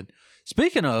really good.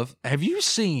 Speaking of, have you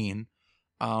seen?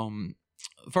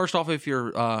 First off, if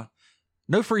you're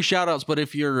no free shout outs, but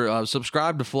if you're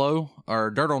subscribed to Flow or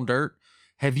Dirt on Dirt,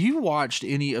 have you watched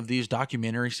any of these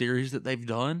documentary series that they've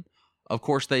done? Of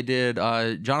course, they did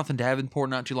Jonathan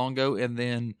Davenport not too long ago, and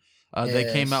then.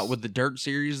 They came out with the Dirt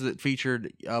series that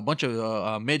featured a bunch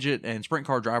of midget and sprint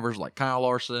car drivers like Kyle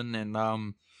Larson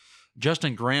and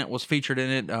Justin Grant was featured in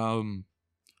it,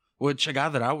 which a guy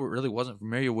that I really wasn't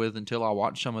familiar with until I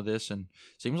watched some of this, and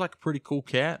seems like a pretty cool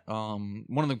cat. One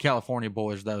of them California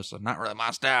boys though, so not really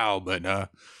my style, but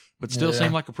still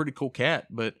seemed like a pretty cool cat.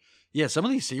 But yeah, some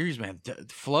of these series, man,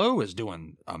 Flow is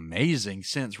doing amazing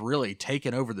since really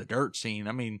taking over the dirt scene.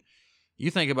 I mean. You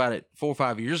think about it, 4 or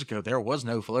 5 years ago, there was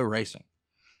no Flow racing.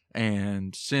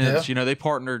 And since, they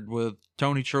partnered with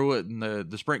Tony Truitt and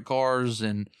the sprint cars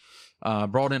and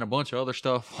brought in a bunch of other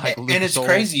stuff. And it's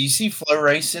crazy. You see Flow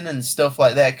racing and stuff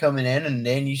like that coming in, and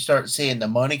then you start seeing the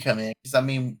money come in. Because, I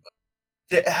mean,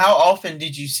 how often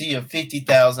did you see a $50,000,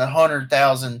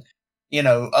 $100,000,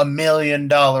 $1 million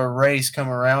race come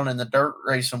around in the dirt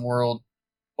racing world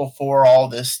before all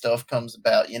this stuff comes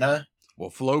about, Well,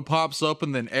 Flow pops up,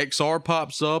 and then XR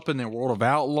pops up, and then World of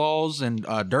Outlaws and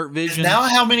Dirt Vision. Now,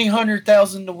 how many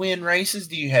 100,000 to win races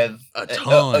do you have a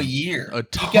ton a year? A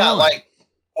ton. You got like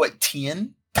what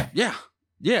 10? Yeah,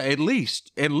 at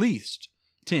least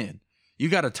 10. You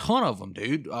got a ton of them,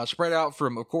 dude. Spread out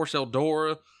from, of course,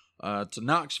 Eldora to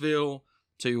Knoxville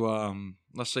to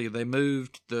let's see, they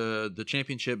moved the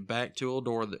championship back to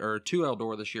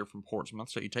Eldora this year from Portsmouth.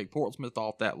 So you take Portsmouth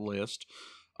off that list.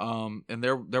 And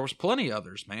there was plenty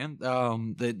others, man,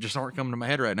 that just aren't coming to my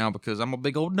head right now because I'm a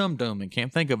big old dum-dum and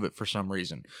can't think of it for some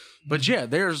reason. But yeah,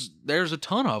 there's a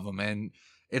ton of them, and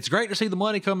it's great to see the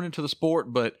money coming into the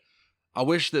sport, but I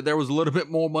wish that there was a little bit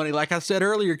more money, like I said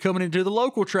earlier, coming into the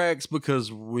local tracks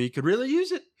because we could really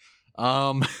use it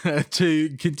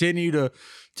to continue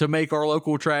to make our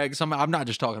local tracks. I'm not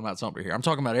just talking about Sumter here. I'm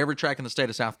talking about every track in the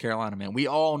state of South Carolina, man. We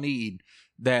all need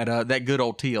that good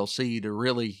old TLC to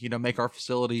really, make our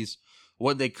facilities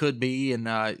what they could be. And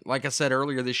like I said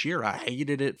earlier this year, I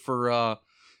hated it for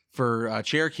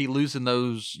Cherokee losing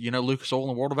those, Lucas Oil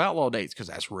and World of Outlaw dates because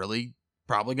that's really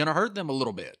probably going to hurt them a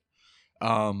little bit.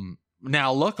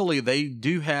 Now, luckily, they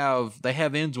have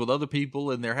ends with other people,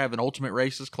 and they're having ultimate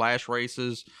races, clash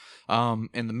races. In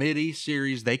the Mid-East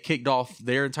series, they kicked off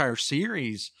their entire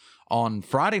series on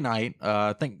Friday night.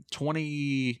 I think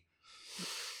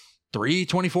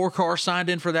 24 cars signed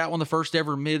in for that one, the first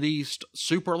ever Mid-East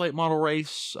super late model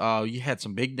race. You had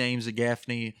some big names at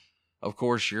Gaffney. Of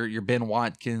course, your Ben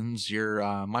Watkins,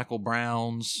 your Michael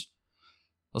Browns.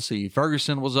 Let's see,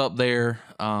 Ferguson was up there.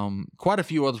 Quite a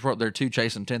few others were up there too,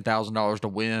 chasing $10,000 to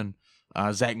win.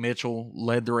 Zach Mitchell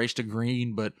led the race to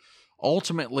green, but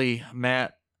ultimately,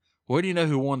 Matt, what do you know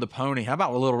who won the pony? How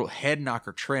about a little head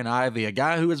knocker, Trent Ivey, a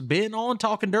guy who has been on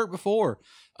Talking Dirt before.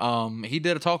 He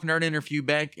did a Talking Dirt interview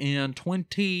back in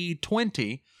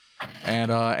 2020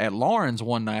 at Lawrence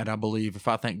one night, I believe, if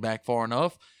I think back far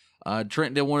enough.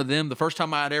 Trent did one of them. The first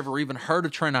time I had ever even heard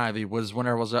of Trent Ivey was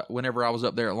whenever I was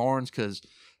up there at Lawrence, because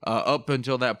up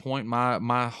until that point,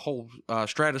 my whole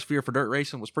stratosphere for dirt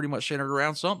racing was pretty much centered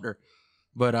around Sumter.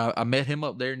 But I met him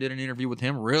up there and did an interview with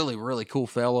him. Really, really cool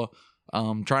fella.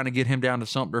 Trying to get him down to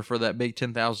Sumter for that big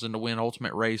 10,000 to win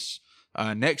ultimate race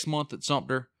next month at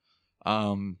Sumter.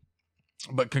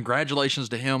 But congratulations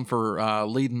to him for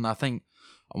leading. I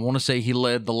want to say he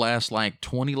led the last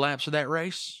 20 laps of that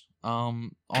race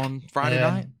on Friday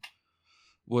night,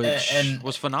 which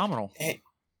was phenomenal.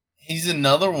 He's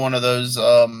another one of those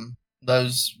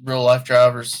real life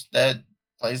drivers that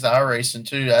plays iRacing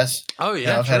too.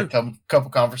 I've had a couple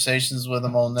conversations with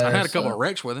him on there. I had a couple of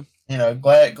wrecks with him.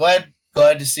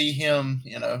 Glad to see him,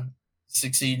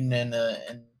 succeeding in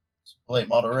late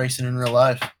model racing in real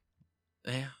life.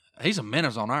 Yeah, he's a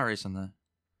menace on iRacing though.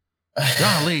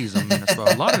 Golly, he's a menace, bro.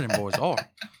 A lot of them boys are.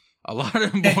 A lot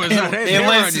of them boys are.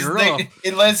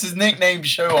 It lets his nickname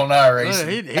show on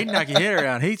iRacing. He'd knock your head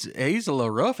around. He's a little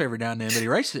rough every now and then, but he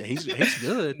races. He's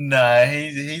good. Nah,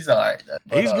 he's all right.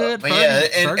 He's good. But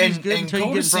Fergie's good until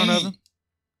you get in front of him.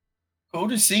 Cool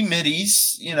to see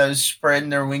Mid-East, spreading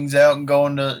their wings out and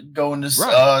going to doing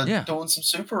some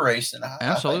super racing.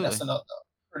 Absolutely, that's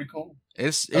pretty cool.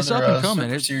 It's up and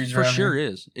coming. It for sure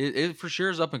is. It for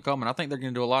sure is up and coming. I think they're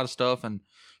going to do a lot of stuff, and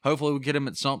hopefully we get them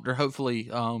at Sumter. Hopefully,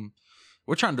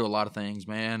 we're trying to do a lot of things,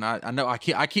 man. I know I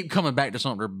keep coming back to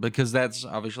Sumter because that's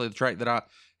obviously the track that I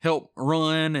help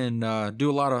run and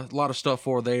do a lot of stuff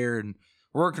for there, and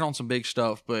we're working on some big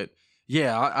stuff. But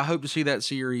yeah, I hope to see that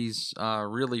series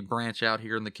really branch out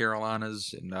here in the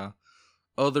Carolinas and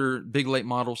other big late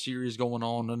model series going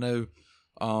on. I know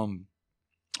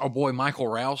our boy Michael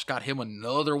Rouse got him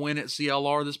another win at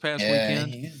CLR this past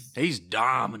weekend. He's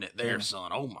dominant there,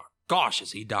 son. Oh my gosh,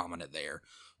 is he dominant there?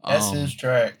 That's his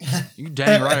track. You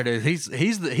dang right it is.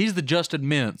 He's the Justin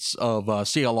Mintz of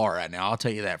CLR right now. I'll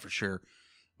tell you that for sure.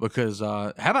 Because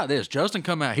how about this? Justin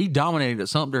come out. He dominated at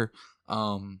Sumter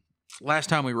last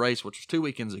time we raced, which was 2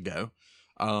 weekends ago.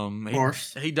 Of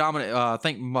course. He dominated. I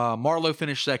think Marlowe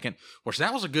finished second, which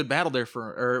that was a good battle there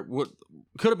or what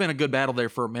could have been a good battle there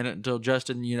for a minute until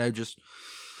Justin, just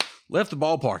left the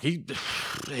ballpark.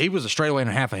 He was a straightaway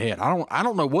and a half ahead. I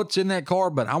don't know what's in that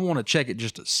car, but I want to check it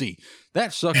just to see.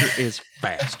 That sucker is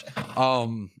fast.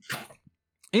 Anywho,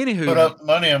 put up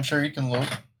money. I'm sure you can look.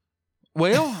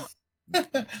 Well,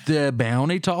 the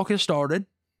bounty talk has started.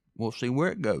 We'll see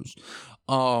where it goes.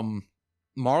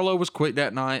 Marlowe was quick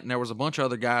that night, and there was a bunch of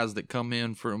other guys that come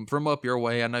in from up your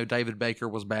way. I know David Baker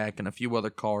was back, and a few other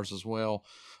cars as well.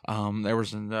 There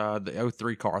was the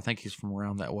 03 car. I think he's from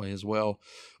around that way as well.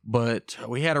 But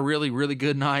we had a really, really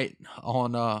good night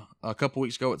on a couple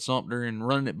weeks ago at Sumter and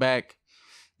running it back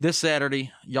this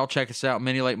Saturday. Y'all check us out,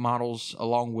 Mini Late Models,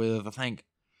 along with, I think,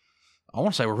 I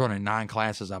want to say we're running 9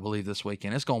 classes, I believe, this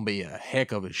weekend. It's going to be a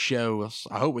heck of a show.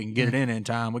 I hope we can get it in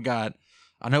time.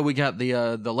 I know we got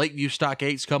the Lakeview Stock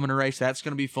 8s coming to race. That's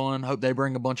going to be fun. Hope they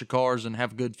bring a bunch of cars and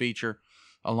have a good feature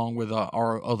along with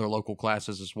our other local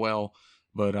classes as well.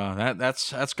 But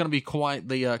that's going to be quite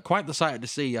the sight to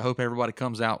see. I hope everybody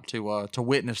comes out to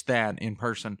witness that in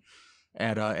person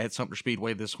at Sumter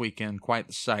Speedway this weekend. Quite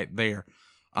the sight there.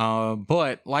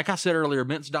 But like I said earlier,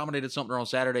 Mintz dominated Sumter on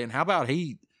Saturday, and how about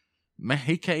he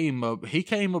came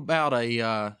about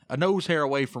a nose hair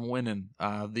away from winning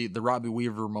the Robbie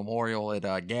Weaver Memorial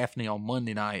at Gaffney on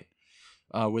Monday night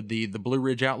with the Blue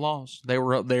Ridge Outlaws. They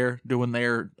were up there doing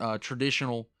their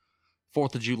traditional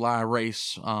 4th of July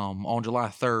race on July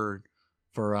 3rd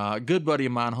for a good buddy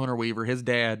of mine, Hunter Weaver, his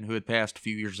dad, who had passed a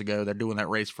few years ago. They're doing that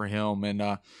race for him,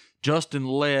 and Justin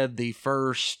led the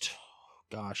first,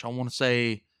 I want to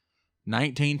say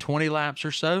 19, 20 laps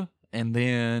or so, and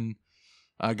then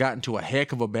got into a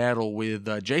heck of a battle with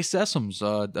Jay Sessoms,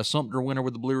 a Sumter winner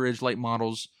with the Blue Ridge Late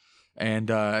Models. And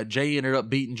Jay ended up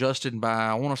beating Justin by,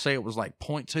 I want to say it was like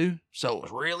 0.2. So it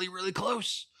was really, really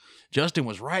close. Justin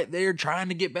was right there trying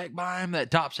to get back by him.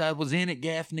 That topside was in at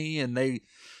Gaffney, and they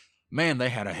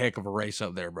had a heck of a race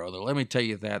up there, brother. Let me tell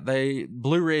you that.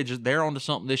 Blue Ridge, they're onto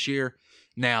something this year.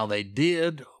 Now, they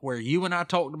did, where you and I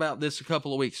talked about this a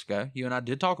couple of weeks ago. You and I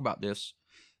did talk about this.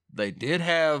 They did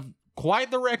have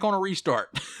quite the wreck on a restart.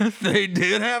 They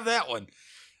did have that one.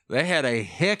 They had a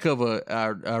heck of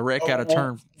a wreck out of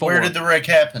turn 4. Where did the wreck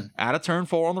happen? Out of turn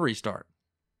 4 on the restart.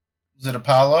 Was it a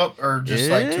pile up or just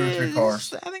like 2 or 3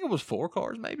 cars? I think it was 4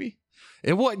 cars, maybe.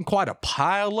 It wasn't quite a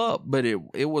pile up, but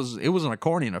it was an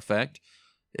accordion effect.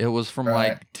 It was from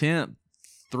like 10th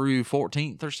through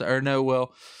 14th or so. Or no,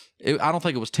 well, I don't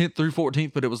think it was 10th through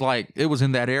 14th, but it was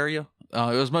in that area. It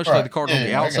was mostly the cars on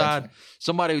the outside.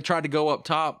 Somebody tried to go up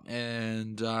top,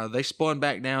 and they spun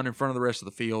back down in front of the rest of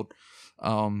the field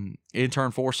in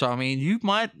turn 4. So, I mean, you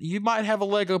might have a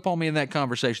leg up on me in that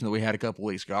conversation that we had a couple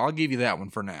weeks ago. I'll give you that one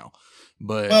for now.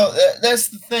 But that's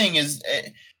the thing is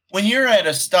when you're at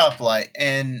a stoplight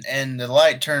and the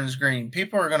light turns green,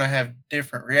 people are going to have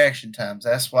different reaction times.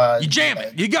 That's why you jam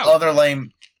it. You go. Other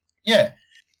lane. Yeah.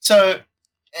 So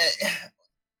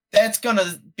that's going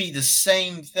to be the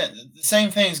same thing. The same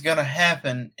thing's going to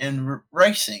happen in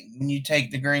racing when you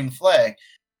take the green flag.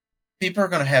 People are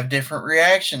going to have different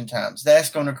reaction times.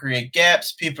 That's going to create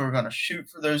gaps. People are going to shoot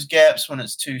for those gaps when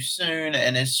it's too soon,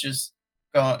 and it's just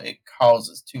it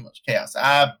causes too much chaos.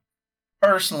 I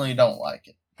personally don't like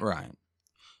it. Right.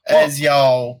 As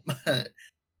y'all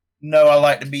know, I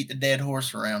like to beat the dead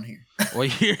horse around here. Well,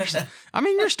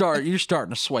 you're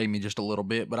starting to sway me just a little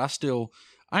bit, but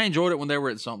I enjoyed it when they were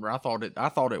at Sumter. I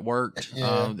thought it worked.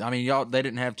 Yeah. I mean, they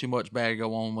didn't have too much bad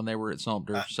go on when they were at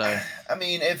Sumter. So I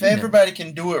mean, if everybody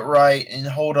can do it right and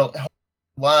hold a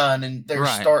line in their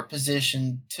start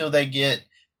position till they get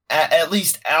at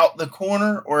least out the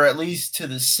corner or at least to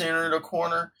the center of the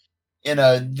corner,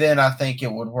 then I think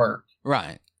it would work.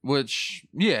 Right. Which,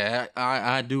 yeah,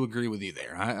 I do agree with you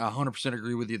there. I 100%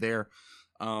 agree with you there.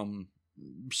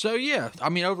 So, yeah, I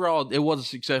mean, overall, it was a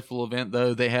successful event,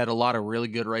 though. They had a lot of really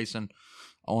good racing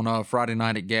on Friday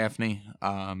night at Gaffney.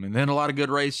 And then a lot of good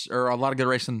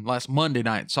racing last Monday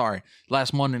night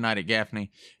at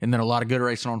Gaffney. And then a lot of good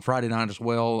racing on Friday night as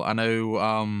well. I know,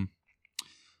 I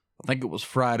think it was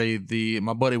Friday,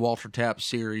 my buddy Walter Tapp's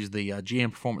series, the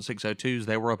GM Performance 602s,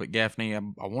 they were up at Gaffney. I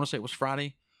want to say it was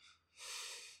Friday.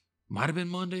 Might have been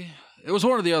Monday. It was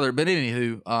one or the other, but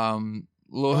anywho, it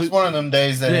was one of them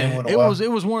days that it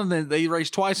was one of them. They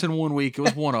raced twice in 1 week. It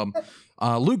was one of them.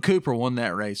 Luke Cooper won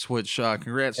that race, which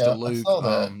congrats to Luke. I saw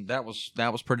that.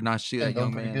 That was pretty nice to see that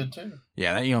young man. Good too.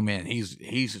 Yeah, that young man,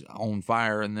 he's on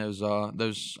fire. And those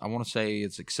I want to say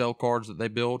it's Excel cards that they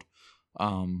build,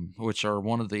 which are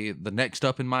one of the next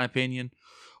up in my opinion.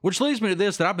 Which leads me to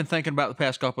this that I've been thinking about the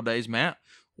past couple of days, Matt.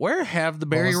 Where have the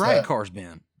Barry Wright cars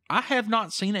been? I have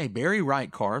not seen a Barry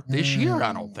Wright car this year,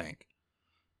 I don't think.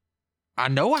 I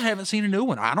know I haven't seen a new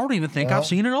one. I don't even think I've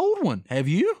seen an old one. Have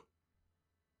you?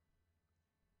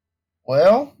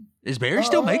 Well, is Barry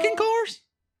still making cars?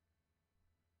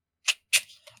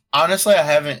 Honestly, I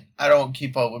haven't. I don't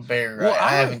keep up with Barry Wright. Well, I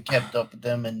haven't kept up with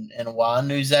them in a while. I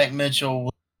knew Zach Mitchell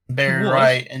was Barry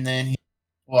Wright, and then he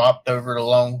swapped over to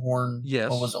Longhorn.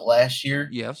 Yes. What was it, last year?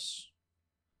 Yes.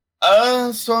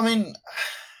 So I mean,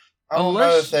 I don't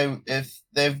know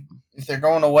if they're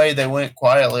going away, they went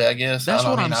quietly, I guess. That's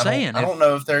what I'm saying. I don't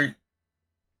know if they're.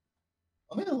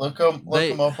 Let me look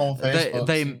them up on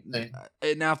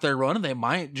Facebook. Now, if they're running, they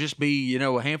might just be,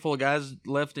 a handful of guys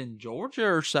left in Georgia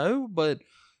or so. But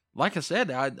like I said,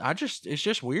 it's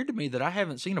just weird to me that I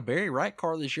haven't seen a Barry Wright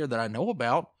car this year that I know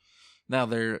about. Now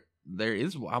there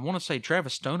is, I want to say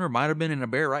Travis Stoner might have been in a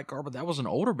Barry Wright car, but that was an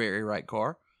older Barry Wright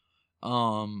car.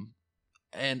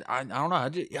 And I don't know.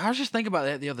 I was just thinking about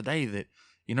that the other day, that,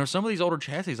 you know, some of these older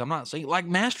chassis I'm not seeing, like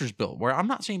Masters built, where I'm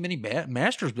not seeing many bad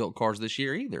Masters built cars this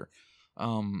year either.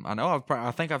 I know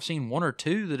I think I've seen one or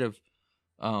two that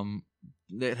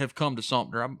have come to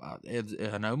Sumter.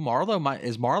 I know Marlowe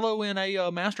is Marlowe in a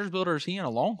Masters build, or is he in a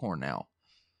Longhorn now?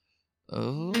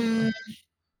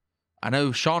 I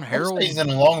know Sean Harrell. He's in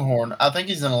a Longhorn. I think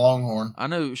he's in a Longhorn. I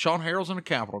know Sean Harrell's in a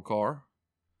Capital car.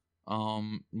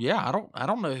 Yeah, I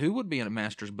don't know who would be in a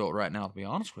Masters built right now, to be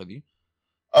honest with you.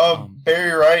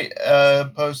 Barry Wright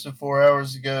posted 4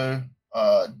 hours ago.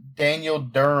 Daniel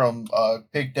Durham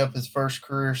picked up his first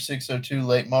career 602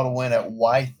 late model win at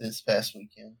Wythe this past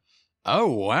weekend. Oh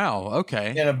wow,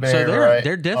 okay. In a Barry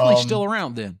they're definitely still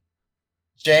around then.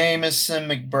 Jameson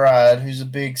McBride, who's a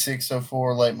big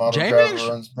 604 late model driver,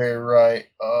 runs Barry Wright.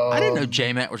 I didn't know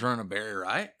J-Mac was running a Barry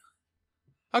Wright.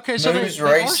 Okay, so Moose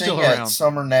Racing at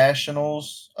Summer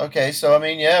Nationals. Okay, so I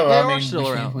mean, yeah, well, I mean, still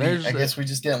around. I guess we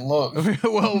just didn't look.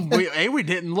 Well, we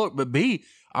didn't look, but B,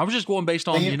 I was just going based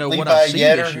on Levi what I've seen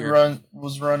this year. Who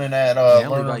was running at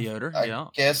Levi Yoder, I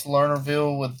guess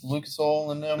Lernerville with Lucas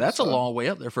Oil and them. That's a long way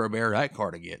up there for a Barry Wright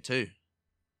car to get too.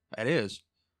 That is.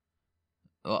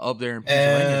 Up there in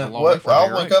Pennsylvania.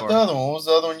 I'll look up the other one. What was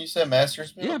the other one you said?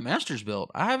 Masters built? Yeah, Masters built.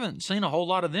 I haven't seen a whole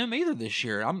lot of them either this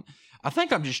year. I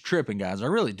think I'm just tripping, guys. I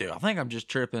really do. I think I'm just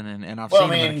tripping, and I've seen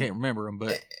them and I can't remember them.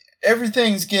 But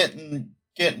everything's getting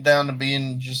down to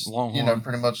being just Longhorn,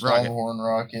 pretty much Longhorn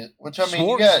Rocket. Which I mean,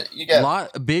 you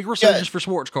got big resurgence for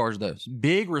Swartz cars though.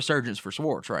 Big resurgence for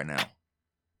Swartz right now.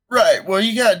 Right. Well,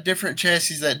 you got different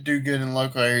chassis that do good in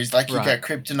local areas. Like you got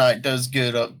Kryptonite does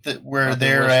good up where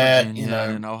they're at,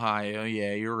 Virginia, in Ohio.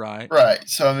 Yeah, you're right. Right.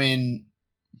 So I mean,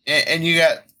 and you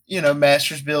got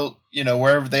Masters built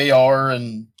wherever they are,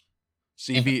 and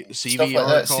CVR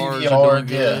like cars are doing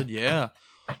good. Yeah.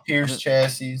 Pierce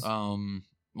chassis.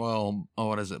 Well,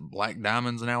 what is it? Black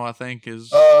Diamonds now, I think is.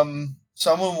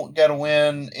 Someone got a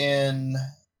win in.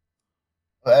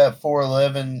 At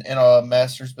 411 in a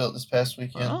Masters built this past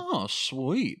weekend. Oh,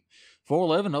 sweet.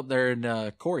 411 up there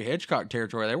in Corey Hedgecock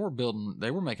territory. They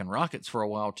were making rockets for a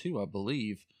while too, I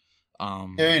believe.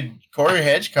 Dude, Corey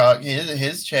Hedgecock,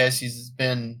 his chassis has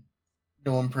been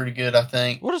doing pretty good, I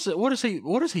think. What does he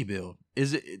build?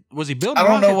 Was he building I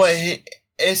don't rockets? know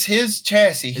it's his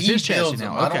chassis. It's he his builds chassis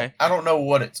now. them. Okay. I don't know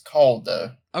what it's called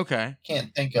though. Okay.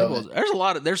 Can't think of it. There's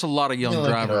a lot of young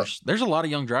drivers. There's a lot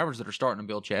of young drivers that are starting to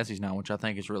build chassis now, which I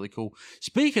think is really cool.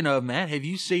 Speaking of, Matt, have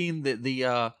you seen that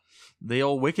the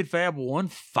old Wicked Fab 1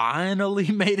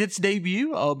 finally made its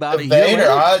debut about a year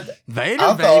later? Vader,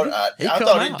 I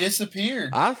thought it disappeared.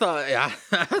 I thought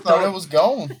it was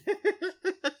gone.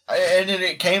 And then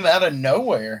it came out of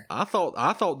nowhere. I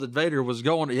thought that Vader was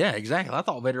going. Yeah, exactly. I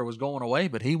thought Vader was going away,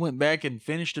 but he went back and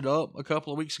finished it up a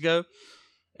couple of weeks ago,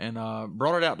 and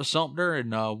brought it out to Sumter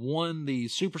and won the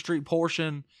Super Street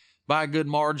portion by a good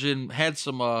margin. Had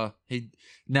some.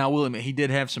 We'll admit he did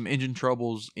have some engine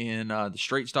troubles in the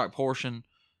straight stock portion,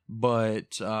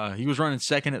 but he was running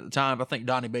second at the time. I think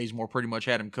Donnie Bazemore pretty much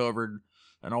had him covered.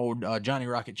 An old Johnny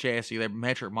Rocket chassis. They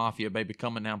Metric Mafia baby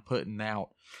coming down, putting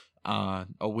out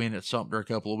a win at Sumter a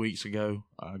couple of weeks ago.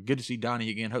 Good to see Donnie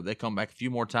again. Hope they come back a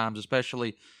few more times,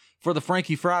 especially for the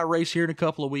Frankie Fry race here in a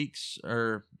couple of weeks.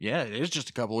 It is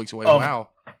just a couple of weeks away. Wow.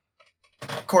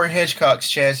 Corey Hedgecock's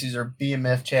chassis are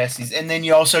BMF chassis, and then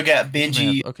you also got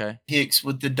Benji Hicks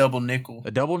with the double nickel.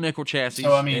 A double nickel chassis.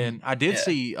 So, I mean, and I did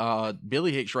see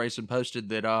Billy Hicks Racing posted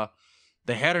that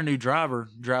they had a new driver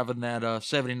driving that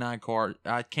 79 car.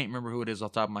 I can't remember who it is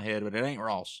off the top of my head, but it ain't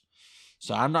Ross.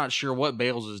 So I'm not sure what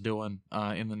Bales is doing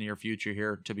in the near future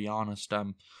here, to be honest.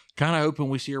 I'm kind of hoping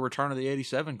we see a return of the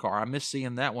 87 car. I miss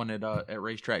seeing that one at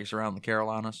racetracks around the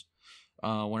Carolinas.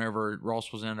 Whenever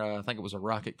Ross was in, I think it was a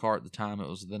Rocket car at the time. It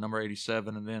was the number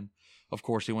 87. And then, of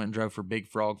course, he went and drove for Big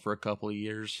Frog for a couple of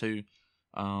years. I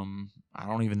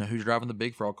don't even know who's driving the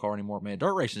Big Frog car anymore, man.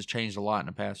 Dirt racing's changed a lot in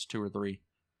the past 2 or 3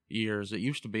 years. It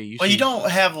used to be. You don't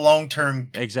have long-term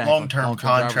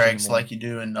contracts like you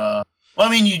do in well,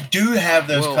 I mean, you do have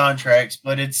those contracts,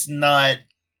 but it's not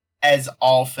as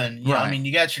often. You know, I mean,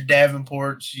 you got your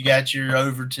Davenports, you got your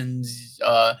Overtons,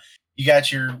 you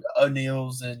got your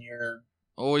O'Neills and your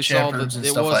always Shepherds saw that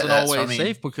it wasn't always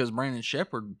safe because Brandon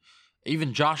Shepard,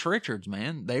 even Josh Richards,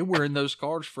 man, they were in those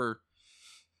cars for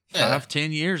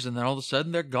 5-10 years, and then all of a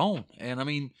sudden they're gone. And I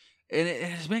mean, and it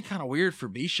has been kind of weird for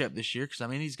B-Shep this year because I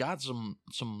mean he's got some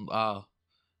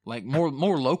like more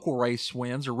local race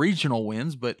wins or regional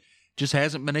wins, but just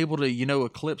hasn't been able to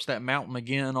eclipse that mountain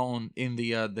again in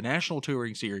the National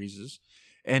Touring Series.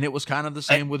 And it was kind of the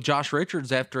same with Josh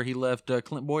Richards after he left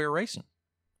Clint Boyer Racing.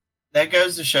 That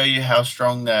goes to show you how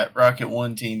strong that Rocket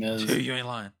One team is. Dude, you ain't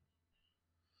lying.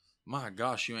 My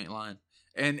gosh, you ain't lying.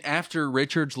 And after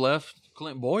Richards left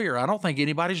Clint Boyer, I don't think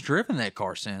anybody's driven that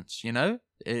car since, you know?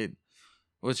 It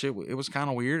was kind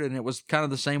of weird, and it was kind of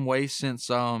the same way since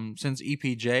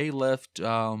EPJ left.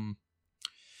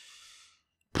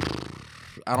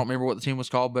 I don't remember what the team was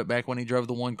called, but back when he drove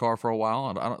the one car for a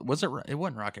while, was it? It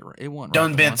wasn't Rocket. It wasn't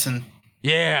Don Benson.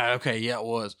 Yeah. Okay. Yeah, it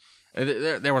was.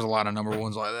 There was a lot of number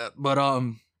ones like that, but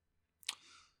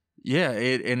yeah.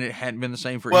 It hadn't been the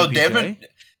same for EPJ.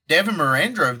 Devin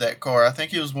Moran drove that car. I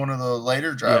think he was one of the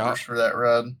later drivers for that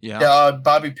run. Yeah.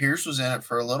 Bobby Pierce was in it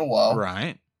for a little while.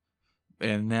 Right.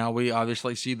 And now we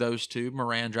obviously see those two,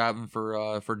 Moran driving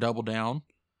for Double Down.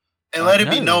 And let it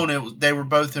be known, they were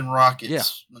both in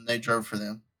Rockets when they drove for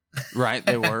them. Right,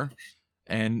 they were.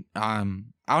 And I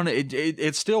don't know.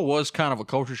 It still was kind of a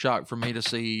culture shock for me to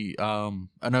see an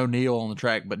O'Neill on the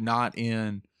track, but not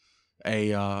in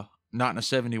a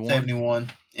 71.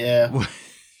 71, yeah.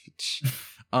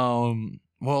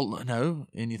 Well, no.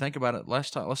 And you think about it.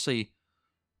 Last time, let's see.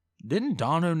 Didn't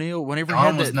Don O'Neill whenever Don he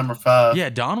had was number 5? Yeah,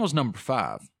 Don was number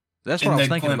 5. That's what I was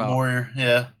thinking Clint about. Warrior,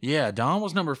 yeah. Yeah, Don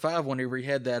was number 5 whenever he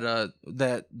had that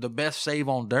the best save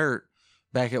on dirt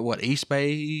back at East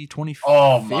Bay 2015.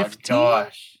 Oh my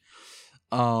gosh.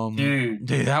 Dude,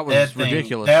 that was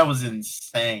ridiculous. That was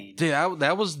insane. Dude,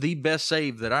 that was the best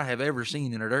save that I have ever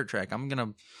seen in a dirt track.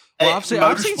 I've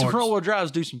seen some front wheel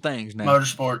drives do some things now.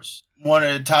 Motorsports. One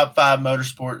of the top 5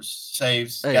 motorsports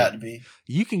saves, got to be.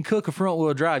 You can cook a front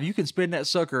wheel drive. You can spin that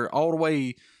sucker all the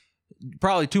way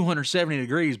probably 270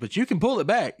 degrees, but you can pull it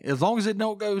back as long as it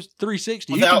don't go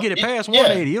 360. You can get it past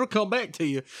 180. It'll come back to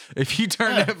you if you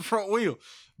turn that front wheel.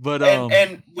 But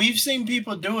and we've seen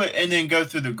people do it and then go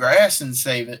through the grass and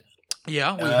save it.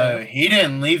 Yeah, he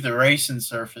didn't leave the racing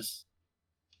surface.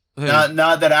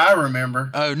 Not that I remember.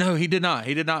 Oh no, he did not.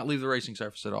 He did not leave the racing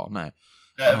surface at all. No.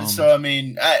 So I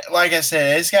mean, like I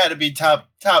said, it's got to be top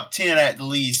 10 at the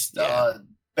least. Yeah.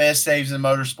 Best saves in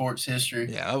motorsports history.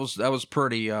 Yeah, that was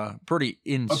pretty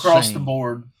insane across the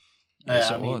board. Yes,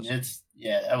 I mean,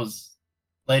 that was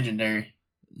legendary.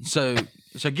 So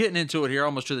getting into it here,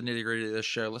 almost to the nitty gritty of this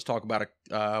show, let's talk about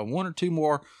one or two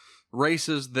more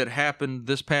races that happened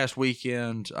this past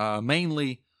weekend.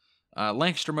 Mainly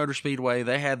Lancaster Motor Speedway.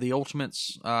 They had the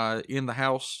Ultimates in the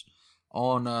house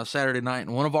on Saturday night,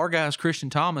 and one of our guys, Christian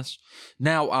Thomas.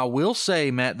 Now, I will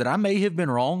say, Matt, that I may have been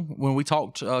wrong when we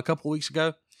talked a couple of weeks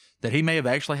ago, that he may have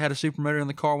actually had a supermotor in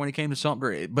the car when he came to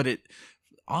Sumter, but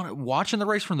watching the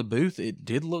race from the booth, it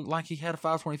did look like he had a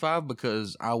 525,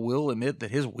 because I will admit that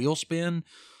his wheel spin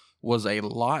was a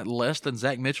lot less than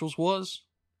Zach Mitchell's was.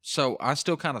 So I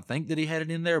still kind of think that he had it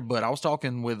in there, but I was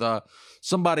talking with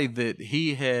somebody that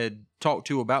he had talked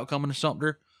to about coming to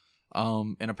Sumter,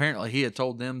 and apparently he had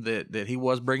told them that he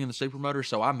was bringing the supermotor,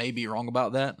 so I may be wrong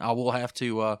about that. I will have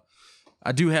to,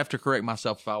 I do have to correct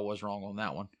myself if I was wrong on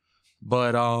that one.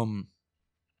 But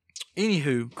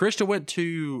anywho, Krista went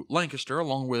to Lancaster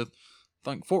along with, I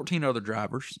think, 14 other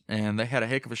drivers, and they had a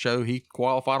heck of a show. He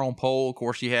qualified on pole. Of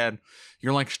course, you had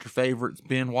your Lancaster favorites,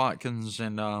 Ben Watkins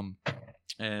and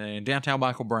downtown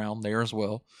Michael Brown there as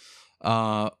well.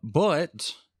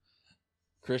 But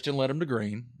Christian led him to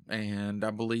green, and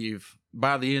I believe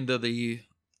by the end of the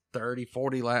 30,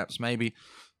 40 laps maybe,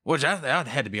 which that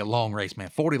had to be a long race, man.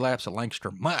 40 laps at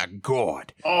Lancaster, my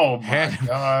God. Oh, my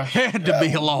gosh. Had to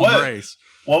be a long race.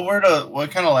 What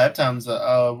kind of lap times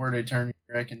were they turning,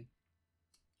 you reckon?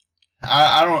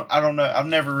 I don't know. I've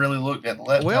never really looked at the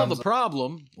lap times. Well, the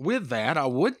problem with that, I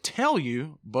would tell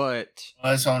you, but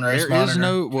that's on race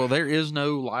monitor. There is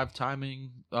no live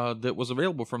timing that was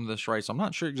available from this race. I'm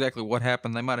not sure exactly what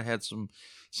happened. They might have had some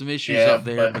issues up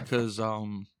there because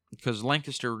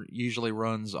Lancaster usually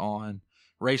runs on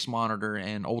race monitor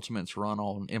and Ultimates run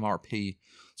on MRP,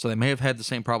 so they may have had the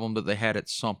same problem that they had at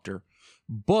Sumter.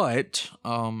 But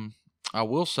I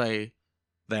will say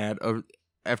that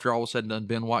after all was said and done,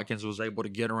 Ben Watkins was able to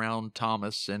get around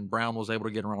Thomas, and Brown was able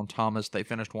to get around Thomas. They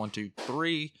finished 1, 2,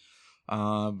 3.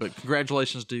 But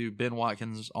congratulations to Ben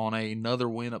Watkins on another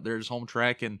win up there at his home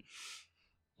track. And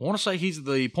I want to say he's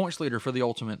the points leader for the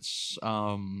Ultimates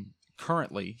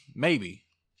currently. Maybe.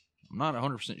 I'm not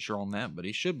 100% sure on that, but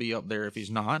he should be up there if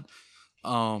he's not.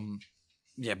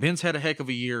 Ben's had a heck of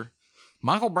a year.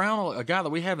 Michael Brown, a guy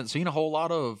that we haven't seen a whole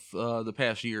lot of the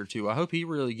past year or two. I hope he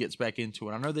really gets back into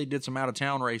it. I know they did some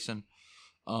out-of-town racing,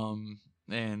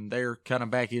 and they're kind of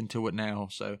back into it now.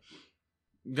 So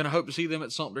I'm going to hope to see them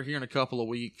at Sumter here in a couple of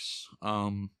weeks.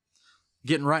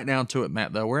 Getting right down to it,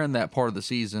 Matt, though, we're in that part of the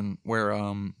season where,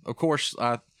 of course,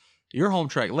 Your home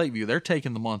track, Lakeview, they're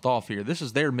taking the month off here. This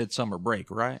is their midsummer break,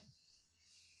 right?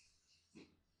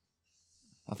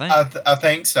 I think. I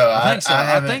think so. I think so.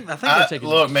 I think they're taking.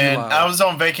 Look, man, July I off. was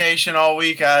on vacation all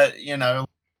week.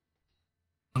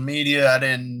 Media, I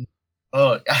didn't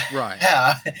look. Right.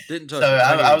 Yeah. Didn't touch so it.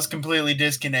 I was completely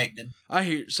disconnected. I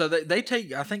hear. So they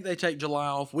take. I think they take July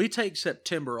off. We take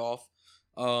September off.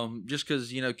 Just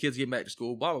because kids get back to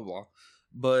school. Blah blah blah.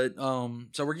 But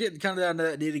so we're getting kind of down to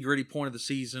that nitty gritty point of the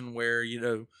season where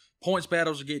points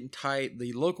battles are getting tight.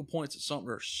 The local points at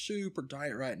Sumter are super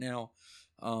tight right now.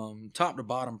 Top to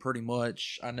bottom, pretty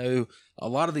much. I know a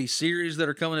lot of these series that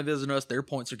are coming to visit us, their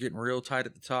points are getting real tight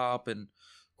at the top, and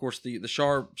of course the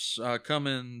Sharps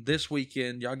coming this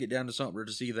weekend. Y'all get down to Sumter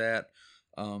to see that.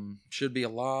 Should be a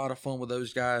lot of fun with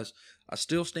those guys. I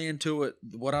still stand to it.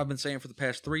 What I've been saying for the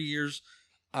past 3 years.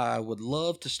 I would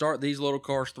love to start these little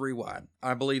cars 3 wide.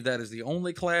 I believe that is the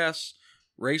only class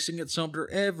racing at Sumter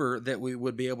ever that we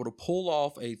would be able to pull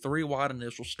off a 3 wide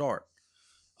initial start.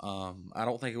 I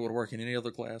don't think it would work in any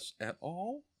other class at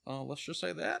all. Let's just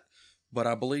say that. But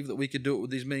I believe that we could do it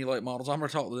with these mini late models. I'm going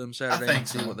to talk to them Saturday and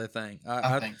see what they think.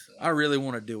 I think so. I really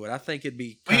want to do it. I think it'd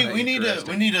be we need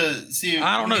to see.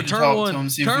 I don't know. Turn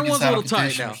one's a little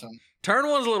tight now. Turn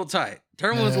one's a little tight.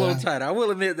 Turn one's a little tight. I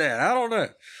will admit that. I don't know.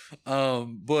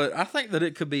 But I think that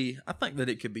it could be. I think that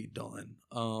it could be done.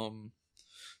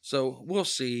 So we'll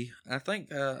see. I think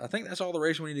that's all the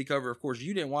racing we need to cover. Of course,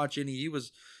 you didn't watch any. You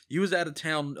was out of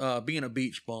town being a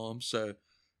beach bum, so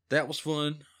that was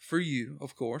fun for you.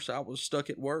 Of course, I was stuck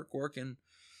at work working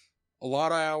a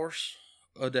lot of hours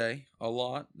a day. A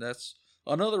lot. That's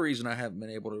another reason I haven't been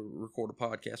able to record a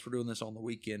podcast. We're doing this on the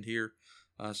weekend here.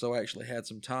 So I actually had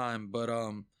some time. But,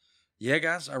 yeah,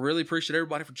 guys, I really appreciate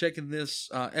everybody for checking this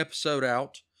episode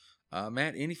out.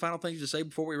 Matt, any final things to say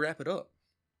before we wrap it up?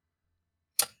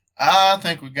 I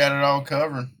think we got it all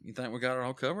covered. You think we got it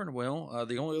all covered? Well,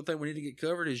 the only other thing we need to get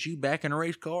covered is you back in a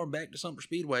race car and back to Sumter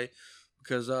Speedway.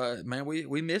 Because, man,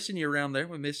 we missing you around there.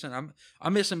 I'm missing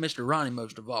Mr. Ronnie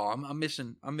most of all. I'm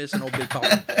missing old Big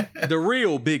Papa. The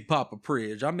real Big Papa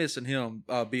Pridge. I'm missing him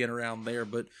being around there.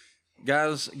 But,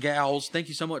 guys, gals, thank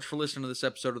you so much for listening to this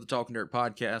episode of the Talking Dirt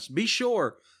Podcast. Be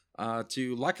sure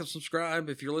to like and subscribe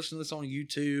if you're listening to this on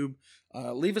YouTube.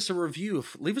 Leave us a review.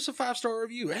 Leave us a 5-star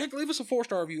review. Heck, leave us a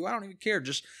 4-star review. I don't even care.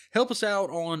 Just help us out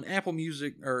on Apple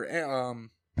Music or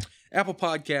Apple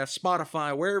Podcasts,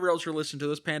 Spotify, wherever else you're listening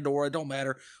to us, Pandora, it don't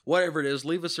matter. Whatever it is,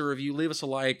 leave us a review. Leave us a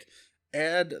like.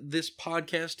 Add this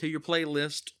podcast to your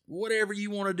playlist. Whatever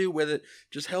you want to do with it,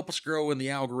 just help us grow in the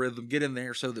algorithm. Get in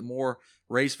there so that more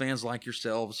race fans like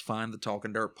yourselves find the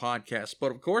Talking Dirt Podcast.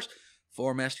 But, of course,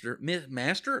 for Master Matt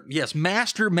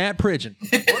Pridgeon.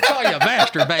 We'll call you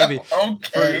Master, baby.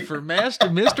 Okay. For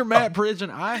Mr. Matt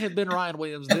Pridgeon, I have been Ryan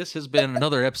Williams. This has been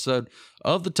another episode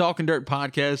of the Talking Dirt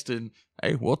Podcast, and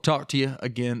hey, we'll talk to you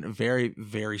again very,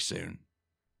 very soon.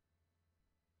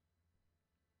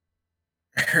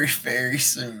 Very, very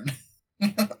soon.